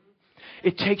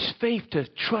 It takes faith to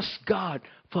trust God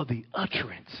for the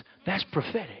utterance. That's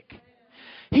prophetic.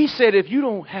 He said if you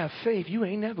don't have faith, you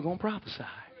ain't never going to prophesy.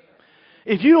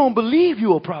 If you don't believe you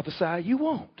will prophesy, you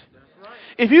won't.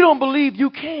 If you don't believe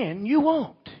you can, you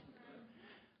won't.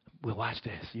 Well, watch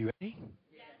this. You ready?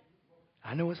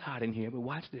 I know it's hot in here, but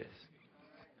watch this.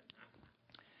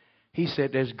 He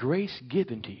said there's grace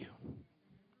given to you.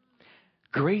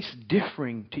 Grace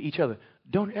differing to each other.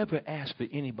 Don't ever ask for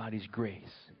anybody's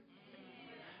grace.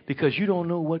 Because you don't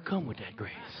know what come with that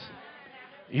grace.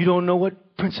 You don't know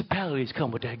what principalities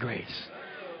come with that grace.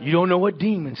 You don't know what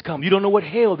demons come. You don't know what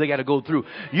hell they got to go through.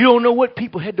 You don't know what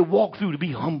people had to walk through to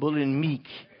be humble and meek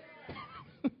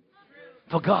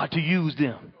for God to use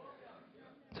them.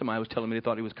 Somebody was telling me they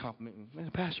thought he was complimenting. Man,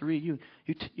 Pastor Reed, you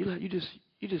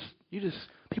just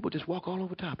people just walk all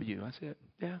over top of you. I said,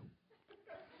 yeah.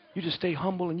 You just stay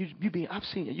humble and I've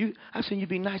seen you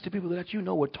be nice to people that you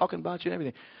know are talking about you and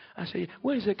everything. I said,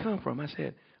 where does that come from? I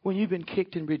said, when you've been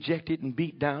kicked and rejected and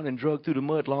beat down and drugged through the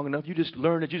mud long enough, you just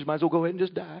learn that you just might as well go ahead and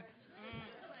just die.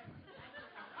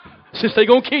 Since they're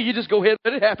going to kill you, just go ahead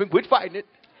and let it happen. Quit fighting it.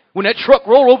 When that truck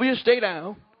roll over you, stay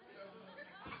down.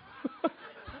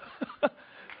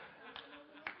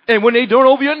 And when they don't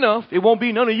over you enough, it won't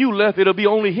be none of you left. It'll be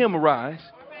only him arise.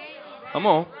 Come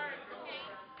on.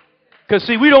 Because,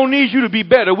 see, we don't need you to be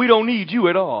better. We don't need you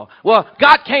at all. Well,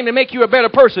 God came to make you a better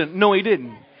person. No, he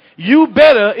didn't. You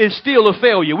better is still a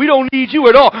failure. We don't need you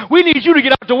at all. We need you to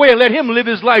get out the way and let him live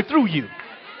his life through you.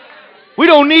 We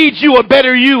don't need you, a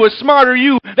better you, a smarter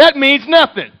you. That means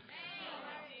nothing.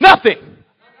 Nothing.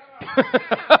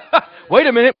 Wait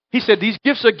a minute. He said these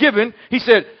gifts are given. He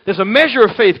said there's a measure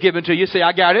of faith given to you. Say,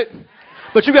 I got it.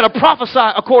 But you got to prophesy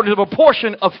according to the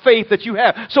proportion of faith that you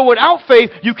have. So without faith,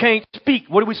 you can't speak.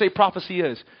 What do we say prophecy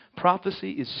is?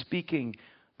 Prophecy is speaking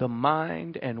the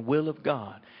mind and will of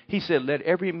God. He said, let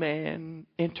every man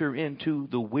enter into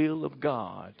the will of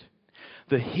God,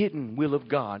 the hidden will of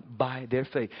God by their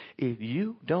faith. If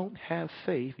you don't have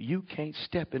faith, you can't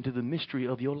step into the mystery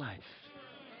of your life.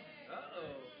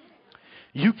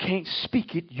 You can't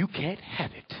speak it. You can't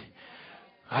have it.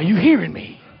 Are you hearing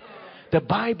me? The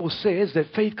Bible says that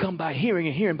faith comes by hearing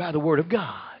and hearing by the word of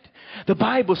God. The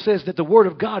Bible says that the word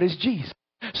of God is Jesus.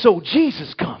 So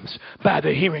Jesus comes by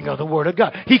the hearing of the word of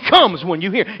God. He comes when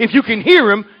you hear. If you can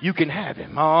hear him, you can have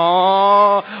him.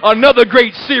 Oh, another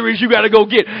great series you got to go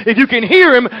get. If you can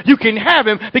hear him, you can have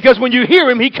him. Because when you hear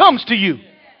him, he comes to you.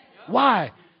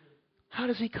 Why? How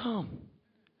does he come?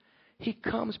 He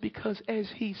comes because as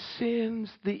he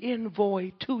sends the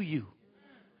envoy to you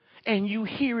and you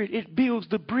hear it, it builds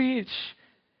the bridge.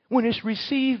 When it's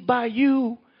received by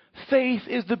you, faith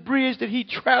is the bridge that he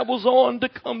travels on to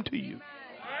come to you.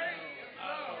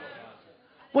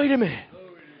 Wait a minute.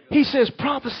 He says,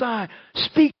 prophesy,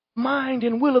 speak the mind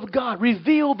and will of God,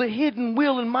 reveal the hidden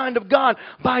will and mind of God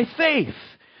by faith.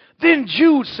 Then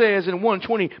Jude says in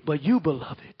 1:20, but you,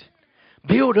 beloved,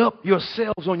 build up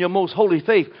yourselves on your most holy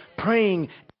faith, praying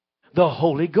the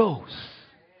Holy Ghost.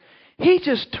 He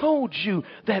just told you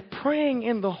that praying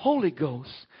in the Holy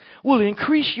Ghost will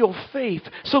increase your faith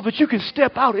so that you can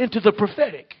step out into the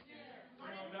prophetic.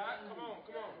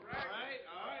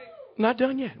 Not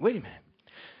done yet. Wait a minute.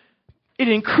 It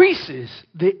increases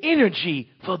the energy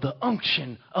for the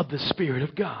unction of the Spirit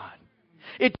of God.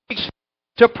 It takes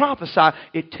to prophesy.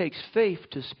 It takes faith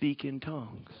to speak in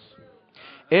tongues.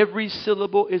 Every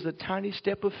syllable is a tiny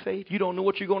step of faith. You don't know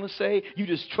what you're going to say. You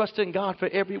just trust in God for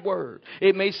every word.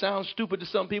 It may sound stupid to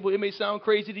some people. It may sound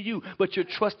crazy to you. But you're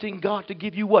trusting God to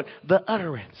give you what? The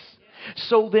utterance.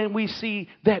 So then we see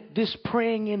that this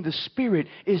praying in the Spirit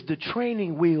is the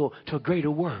training wheel to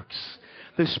greater works.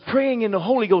 This praying in the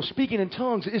Holy Ghost, speaking in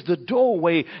tongues, is the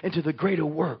doorway into the greater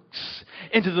works,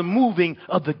 into the moving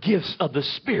of the gifts of the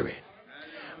Spirit.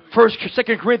 2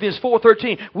 Corinthians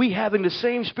 4:13, we having the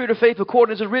same spirit of faith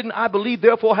according as it is written, I believe,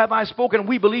 therefore have I spoken, and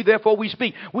we believe, therefore we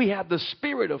speak. We have the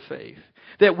spirit of faith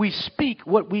that we speak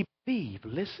what we believe.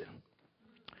 Listen.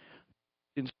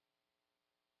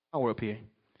 Power up here.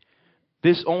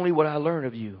 This only what I learn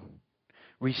of you.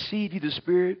 Receive ye the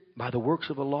Spirit by the works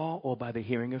of the law or by the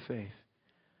hearing of faith?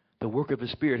 The work of the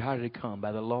Spirit, how did it come?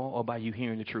 By the law or by you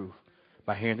hearing the truth?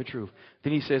 By hearing the truth.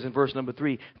 Then he says in verse number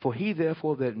 3, for he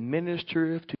therefore that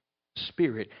ministereth to the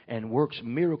Spirit and works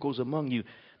miracles among you,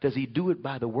 does he do it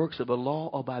by the works of the law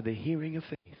or by the hearing of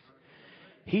faith?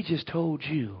 He just told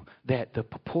you that the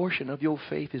proportion of your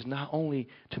faith is not only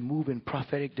to move in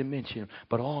prophetic dimension,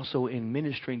 but also in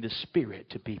ministering the Spirit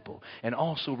to people and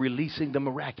also releasing the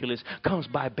miraculous comes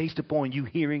by based upon you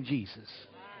hearing Jesus.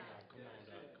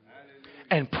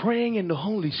 And praying in the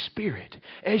Holy Spirit.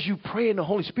 As you pray in the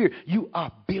Holy Spirit, you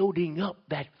are building up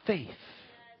that faith.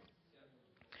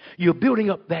 You're building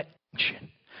up that action.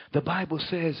 The Bible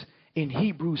says in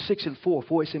Hebrews 6:4,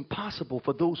 for it's impossible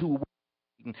for those who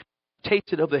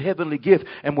tasted of the heavenly gift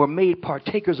and were made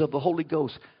partakers of the Holy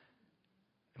Ghost.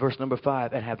 Verse number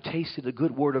 5, and have tasted the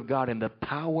good word of God and the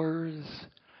powers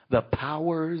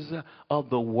of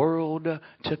the world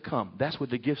to come. That's what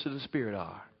the gifts of the Spirit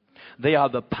are. They are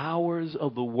the powers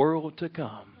of the world to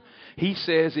come. He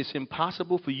says it's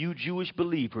impossible for you Jewish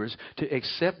believers to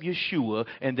accept Yeshua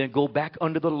and then go back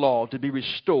under the law to be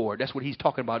restored. That's what he's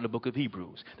talking about in the book of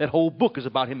Hebrews. That whole book is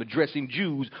about him addressing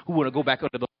Jews who want to go back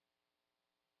under the law.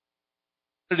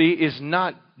 Is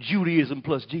not Judaism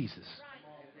plus Jesus.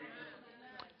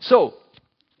 So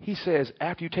he says,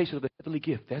 after you tasted of the heavenly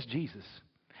gift, that's Jesus.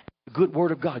 The good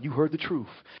word of God, you heard the truth.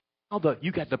 Now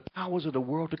you got the powers of the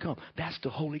world to come. That's the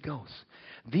Holy Ghost.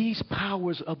 These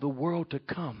powers of the world to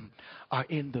come are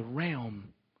in the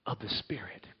realm of the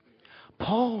Spirit.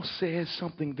 Paul says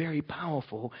something very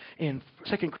powerful in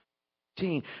 2 Corinthians.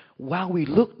 While we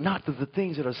look not to the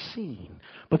things that are seen,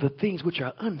 but the things which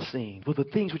are unseen. For the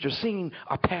things which are seen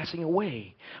are passing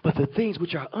away, but the things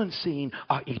which are unseen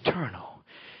are eternal.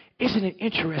 Isn't it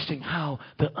interesting how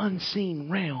the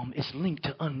unseen realm is linked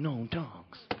to unknown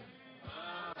tongues?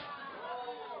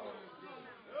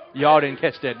 Y'all didn't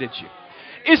catch that, did you?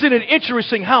 Isn't it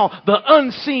interesting how the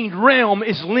unseen realm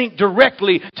is linked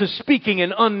directly to speaking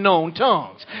in unknown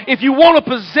tongues? If you want to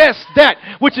possess that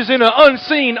which is in an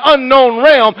unseen, unknown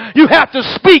realm, you have to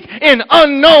speak in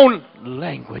unknown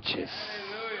languages.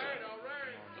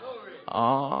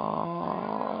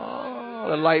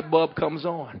 The light bulb comes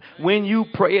on. When you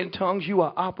pray in tongues, you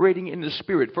are operating in the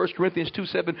Spirit. 1 Corinthians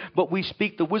 2:7, but we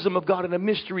speak the wisdom of God in a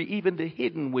mystery, even the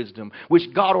hidden wisdom,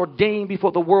 which God ordained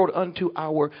before the world unto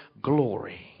our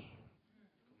glory.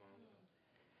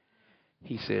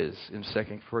 He says in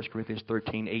 1 Corinthians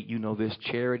 13:8, you know this,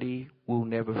 charity will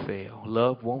never fail.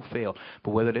 Love won't fail.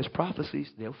 But whether there's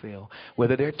prophecies, they'll fail.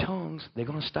 Whether there are tongues, they're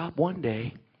going to stop one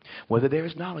day. Whether there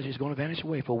is knowledge, it's going to vanish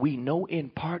away. For we know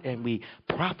in part and we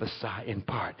prophesy in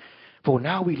part. For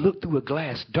now we look through a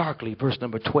glass darkly, verse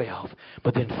number 12.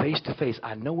 But then face to face,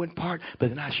 I know in part, but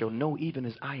then I shall know even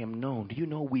as I am known. Do you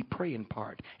know we pray in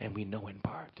part and we know in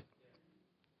part?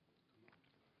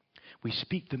 We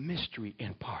speak the mystery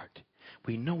in part.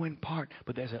 We know in part,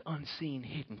 but there's an unseen,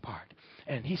 hidden part.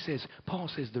 And he says, Paul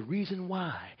says, the reason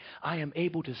why I am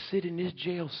able to sit in this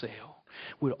jail cell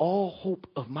with all hope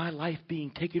of my life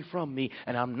being taken from me,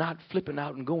 and I'm not flipping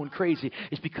out and going crazy,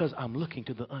 is because I'm looking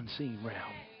to the unseen realm.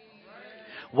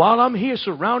 While I'm here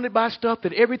surrounded by stuff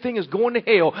that everything is going to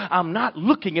hell, I'm not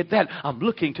looking at that. I'm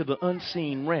looking to the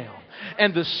unseen realm.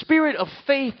 And the spirit of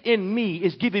faith in me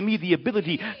is giving me the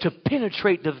ability to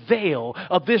penetrate the veil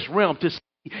of this realm, to see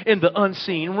in the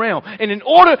unseen realm. And in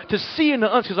order to see in the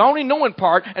unseen, because I only know in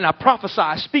part, and I prophesy,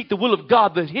 I speak the will of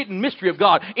God, the hidden mystery of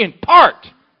God in part.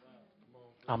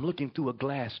 I'm looking through a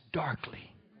glass darkly.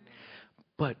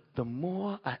 But the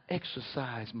more I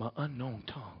exercise my unknown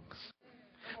tongues,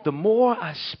 the more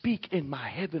I speak in my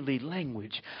heavenly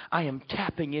language, I am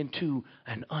tapping into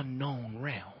an unknown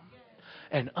realm,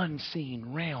 an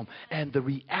unseen realm. And the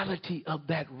reality of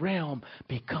that realm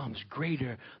becomes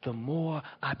greater the more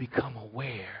I become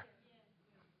aware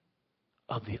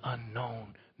of the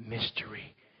unknown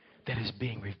mystery that is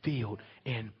being revealed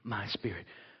in my spirit.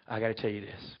 I got to tell you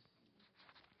this.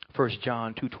 1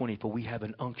 John 2:20, for we have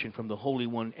an unction from the Holy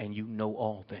One, and you know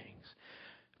all things.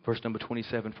 Verse number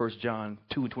 27, 1 John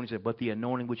 2:27, but the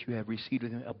anointing which you have received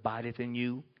of him abideth in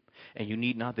you, and you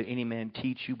need not that any man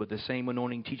teach you, but the same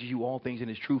anointing teaches you all things in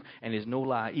his truth, and is no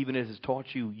lie. Even as it is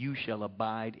taught you, you shall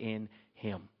abide in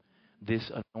him.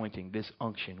 This anointing, this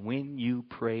unction, when you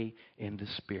pray in the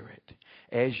Spirit.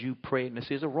 As you pray, and this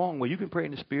is a wrong way. You can pray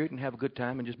in the Spirit and have a good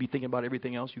time and just be thinking about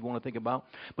everything else you want to think about.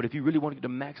 But if you really want to get the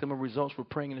maximum results for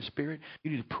praying in the Spirit,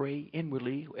 you need to pray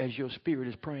inwardly as your spirit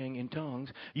is praying in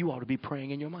tongues. You ought to be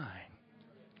praying in your mind.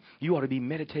 You ought to be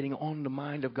meditating on the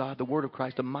mind of God, the Word of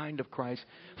Christ, the mind of Christ,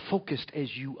 focused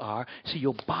as you are. See,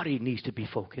 your body needs to be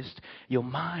focused. Your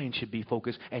mind should be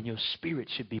focused, and your spirit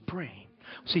should be praying.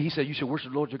 See, he said you should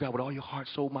worship the Lord your God with all your heart,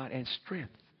 soul, mind, and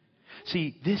strength.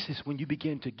 See, this is when you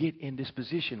begin to get in this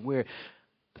position where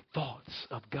the thoughts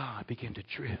of God begin to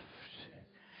drift,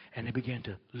 and they begin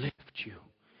to lift you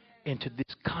into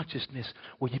this consciousness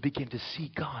where you begin to see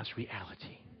God's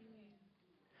reality.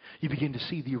 You begin to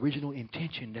see the original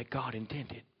intention that God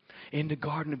intended. In the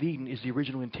Garden of Eden is the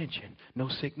original intention. No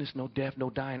sickness, no death, no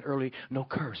dying early, no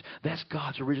curse. That's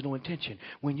God's original intention.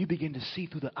 When you begin to see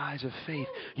through the eyes of faith,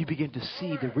 you begin to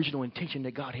see the original intention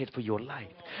that God had for your life.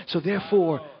 So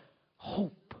therefore,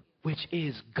 hope, which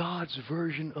is God's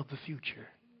version of the future.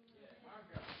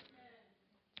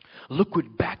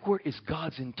 Looking backward is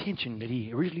God's intention that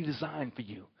he originally designed for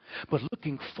you. But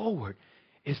looking forward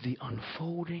is the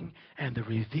unfolding and the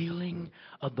revealing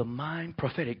of the mind,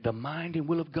 prophetic, the mind and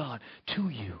will of God to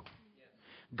you.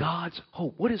 God's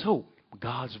hope. What is hope?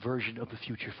 God's version of the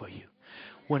future for you.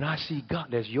 When I see God,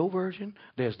 there's your version,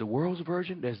 there's the world's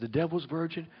version, there's the devil's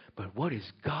version. But what is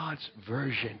God's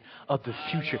version of the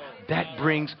future? That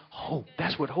brings hope.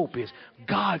 That's what hope is.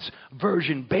 God's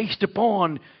version based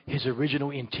upon his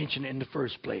original intention in the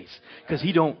first place. Because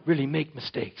he don't really make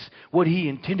mistakes. What he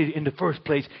intended in the first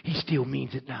place, he still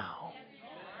means it now.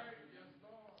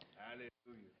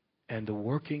 And the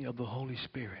working of the Holy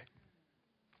Spirit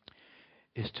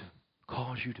is to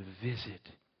cause you to visit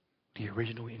the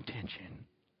original intention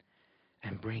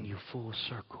and bring you full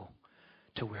circle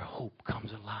to where hope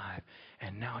comes alive.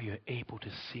 And now you're able to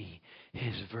see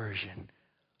his version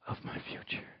of my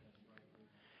future.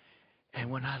 And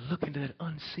when I look into that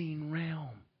unseen realm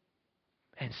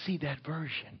and see that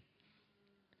version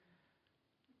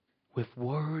with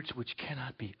words which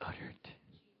cannot be uttered,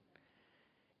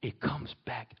 it comes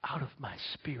back out of my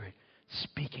spirit,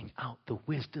 speaking out the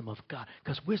wisdom of God.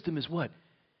 Because wisdom is what?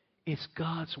 It's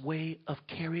God's way of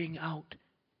carrying out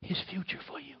his future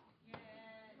for you.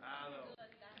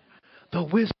 The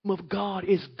wisdom of God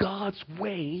is God's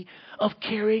way of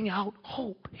carrying out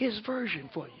hope, his version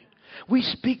for you. We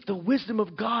speak the wisdom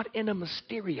of God in a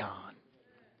mysterion.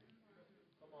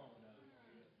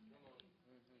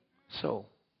 So,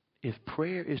 if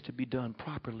prayer is to be done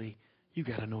properly, you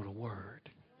got to know the word.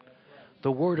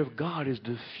 The word of God is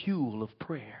the fuel of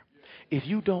prayer. If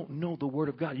you don't know the word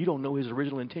of God, you don't know his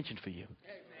original intention for you.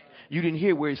 You didn't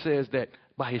hear where he says that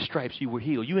by his stripes you were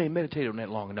healed. You ain't meditated on that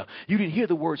long enough. You didn't hear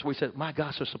the words where he said, my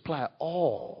God shall supply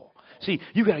all. See,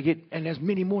 you got to get, and there's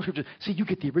many more scriptures. See, you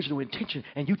get the original intention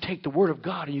and you take the word of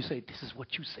God and you say, this is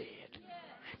what you said.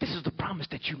 This is the promise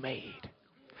that you made.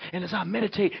 And as I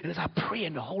meditate and as I pray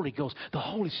in the Holy Ghost, the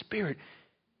Holy Spirit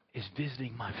is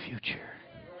visiting my future.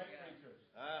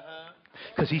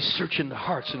 Because he's searching the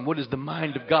hearts and what is the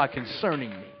mind of God concerning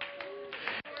me.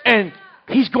 And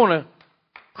he's going to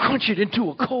crunch it into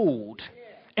a code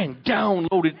and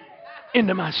download it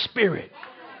into my spirit.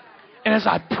 And as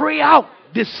I pray out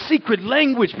this secret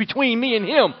language between me and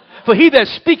him, for he that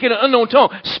speaketh in an unknown tongue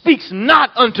speaks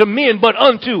not unto men but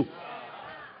unto.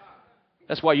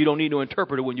 That's why you don't need no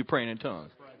interpreter when you're praying in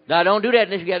tongues. Now, don't do that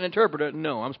unless you got an interpreter.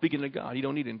 No, I'm speaking to God. You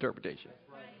don't need interpretation.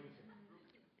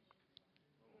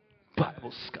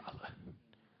 Bible scholar.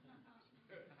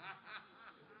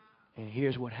 And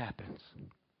here's what happens.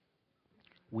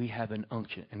 We have an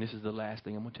unction. And this is the last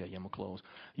thing I'm going to tell you. I'm going to close.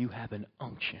 You have an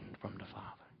unction from the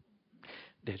Father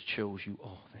that shows you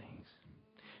all things,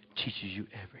 teaches you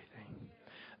everything.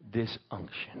 This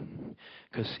unction.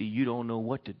 Because, see, you don't know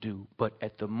what to do. But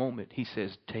at the moment, he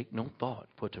says, take no thought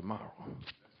for tomorrow.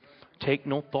 Take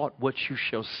no thought what you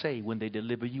shall say when they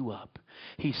deliver you up.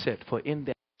 He said, for in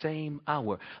that same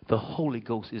hour, the Holy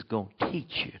Ghost is going to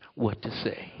teach you what to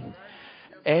say.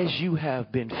 As you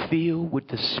have been filled with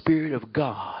the Spirit of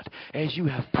God, as you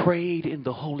have prayed in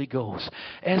the Holy Ghost,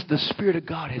 as the Spirit of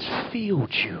God has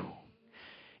filled you,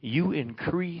 you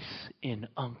increase in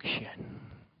unction.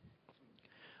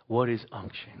 What is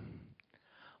unction?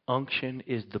 Unction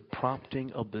is the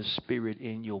prompting of the Spirit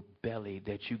in your belly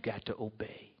that you got to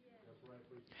obey.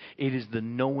 It is the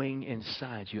knowing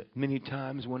inside you. Many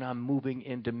times when I'm moving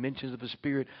in dimensions of the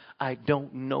Spirit, I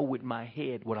don't know with my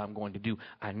head what I'm going to do.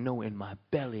 I know in my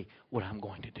belly what I'm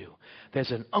going to do.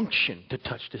 There's an unction to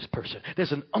touch this person.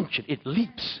 There's an unction. It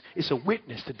leaps. It's a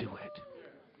witness to do it.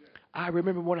 I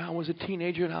remember when I was a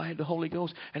teenager and I had the Holy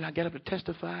Ghost and I got up to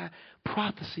testify,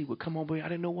 prophecy would come over me. I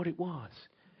didn't know what it was.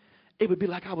 It would be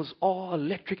like I was all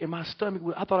electric and my stomach,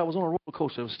 I thought I was on a roller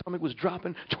coaster. My stomach was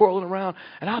dropping, twirling around,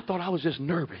 and I thought I was just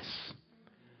nervous.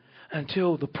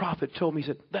 Until the prophet told me, he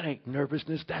said, that ain't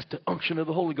nervousness, that's the unction of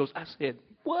the Holy Ghost. I said,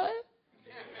 what?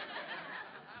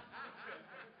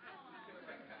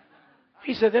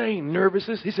 He said, that ain't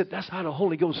nervousness. He said, that's how the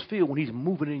Holy Ghost feels when he's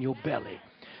moving in your belly.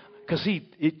 Because you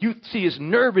see, it's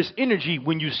nervous energy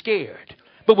when you're scared.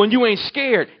 But when you ain't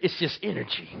scared, it's just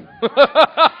energy.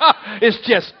 It's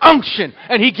just unction.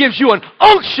 And he gives you an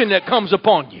unction that comes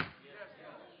upon you.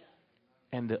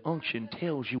 And the unction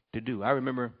tells you what to do. I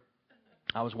remember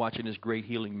I was watching this great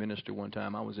healing minister one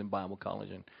time. I was in Bible college.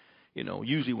 And, you know,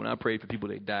 usually when I prayed for people,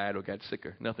 they died or got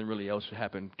sicker. Nothing really else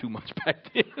happened too much back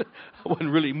then. I wasn't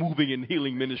really moving in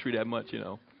healing ministry that much, you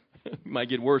know. It might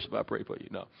get worse if I pray for you.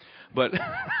 No. But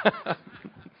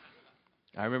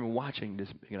I remember watching this,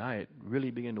 and I had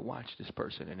really begun to watch this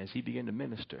person. And as he began to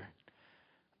minister,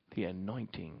 the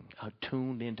anointing, I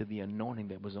tuned into the anointing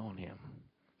that was on him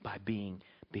by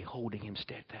beholding him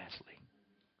steadfastly.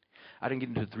 I didn't get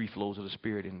into the three flows of the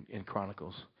Spirit in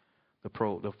Chronicles,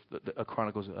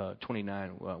 Chronicles 29,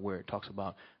 where it talks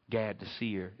about Gad the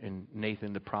seer and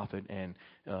Nathan the prophet and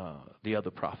the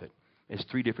other prophet. It's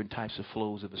three different types of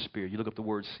flows of the Spirit. You look up the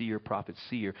word seer, prophet,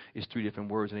 seer. It's three different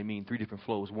words, and they mean three different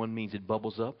flows. One means it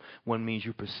bubbles up. One means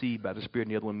you perceive by the Spirit,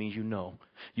 and the other one means you know.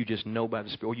 You just know by the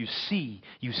Spirit. Or you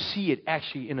see it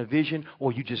actually in a vision,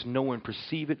 or you just know and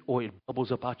perceive it, or it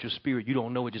bubbles up out your spirit. You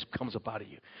don't know, it just comes up out of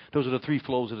you. Those are the three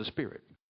flows of the Spirit.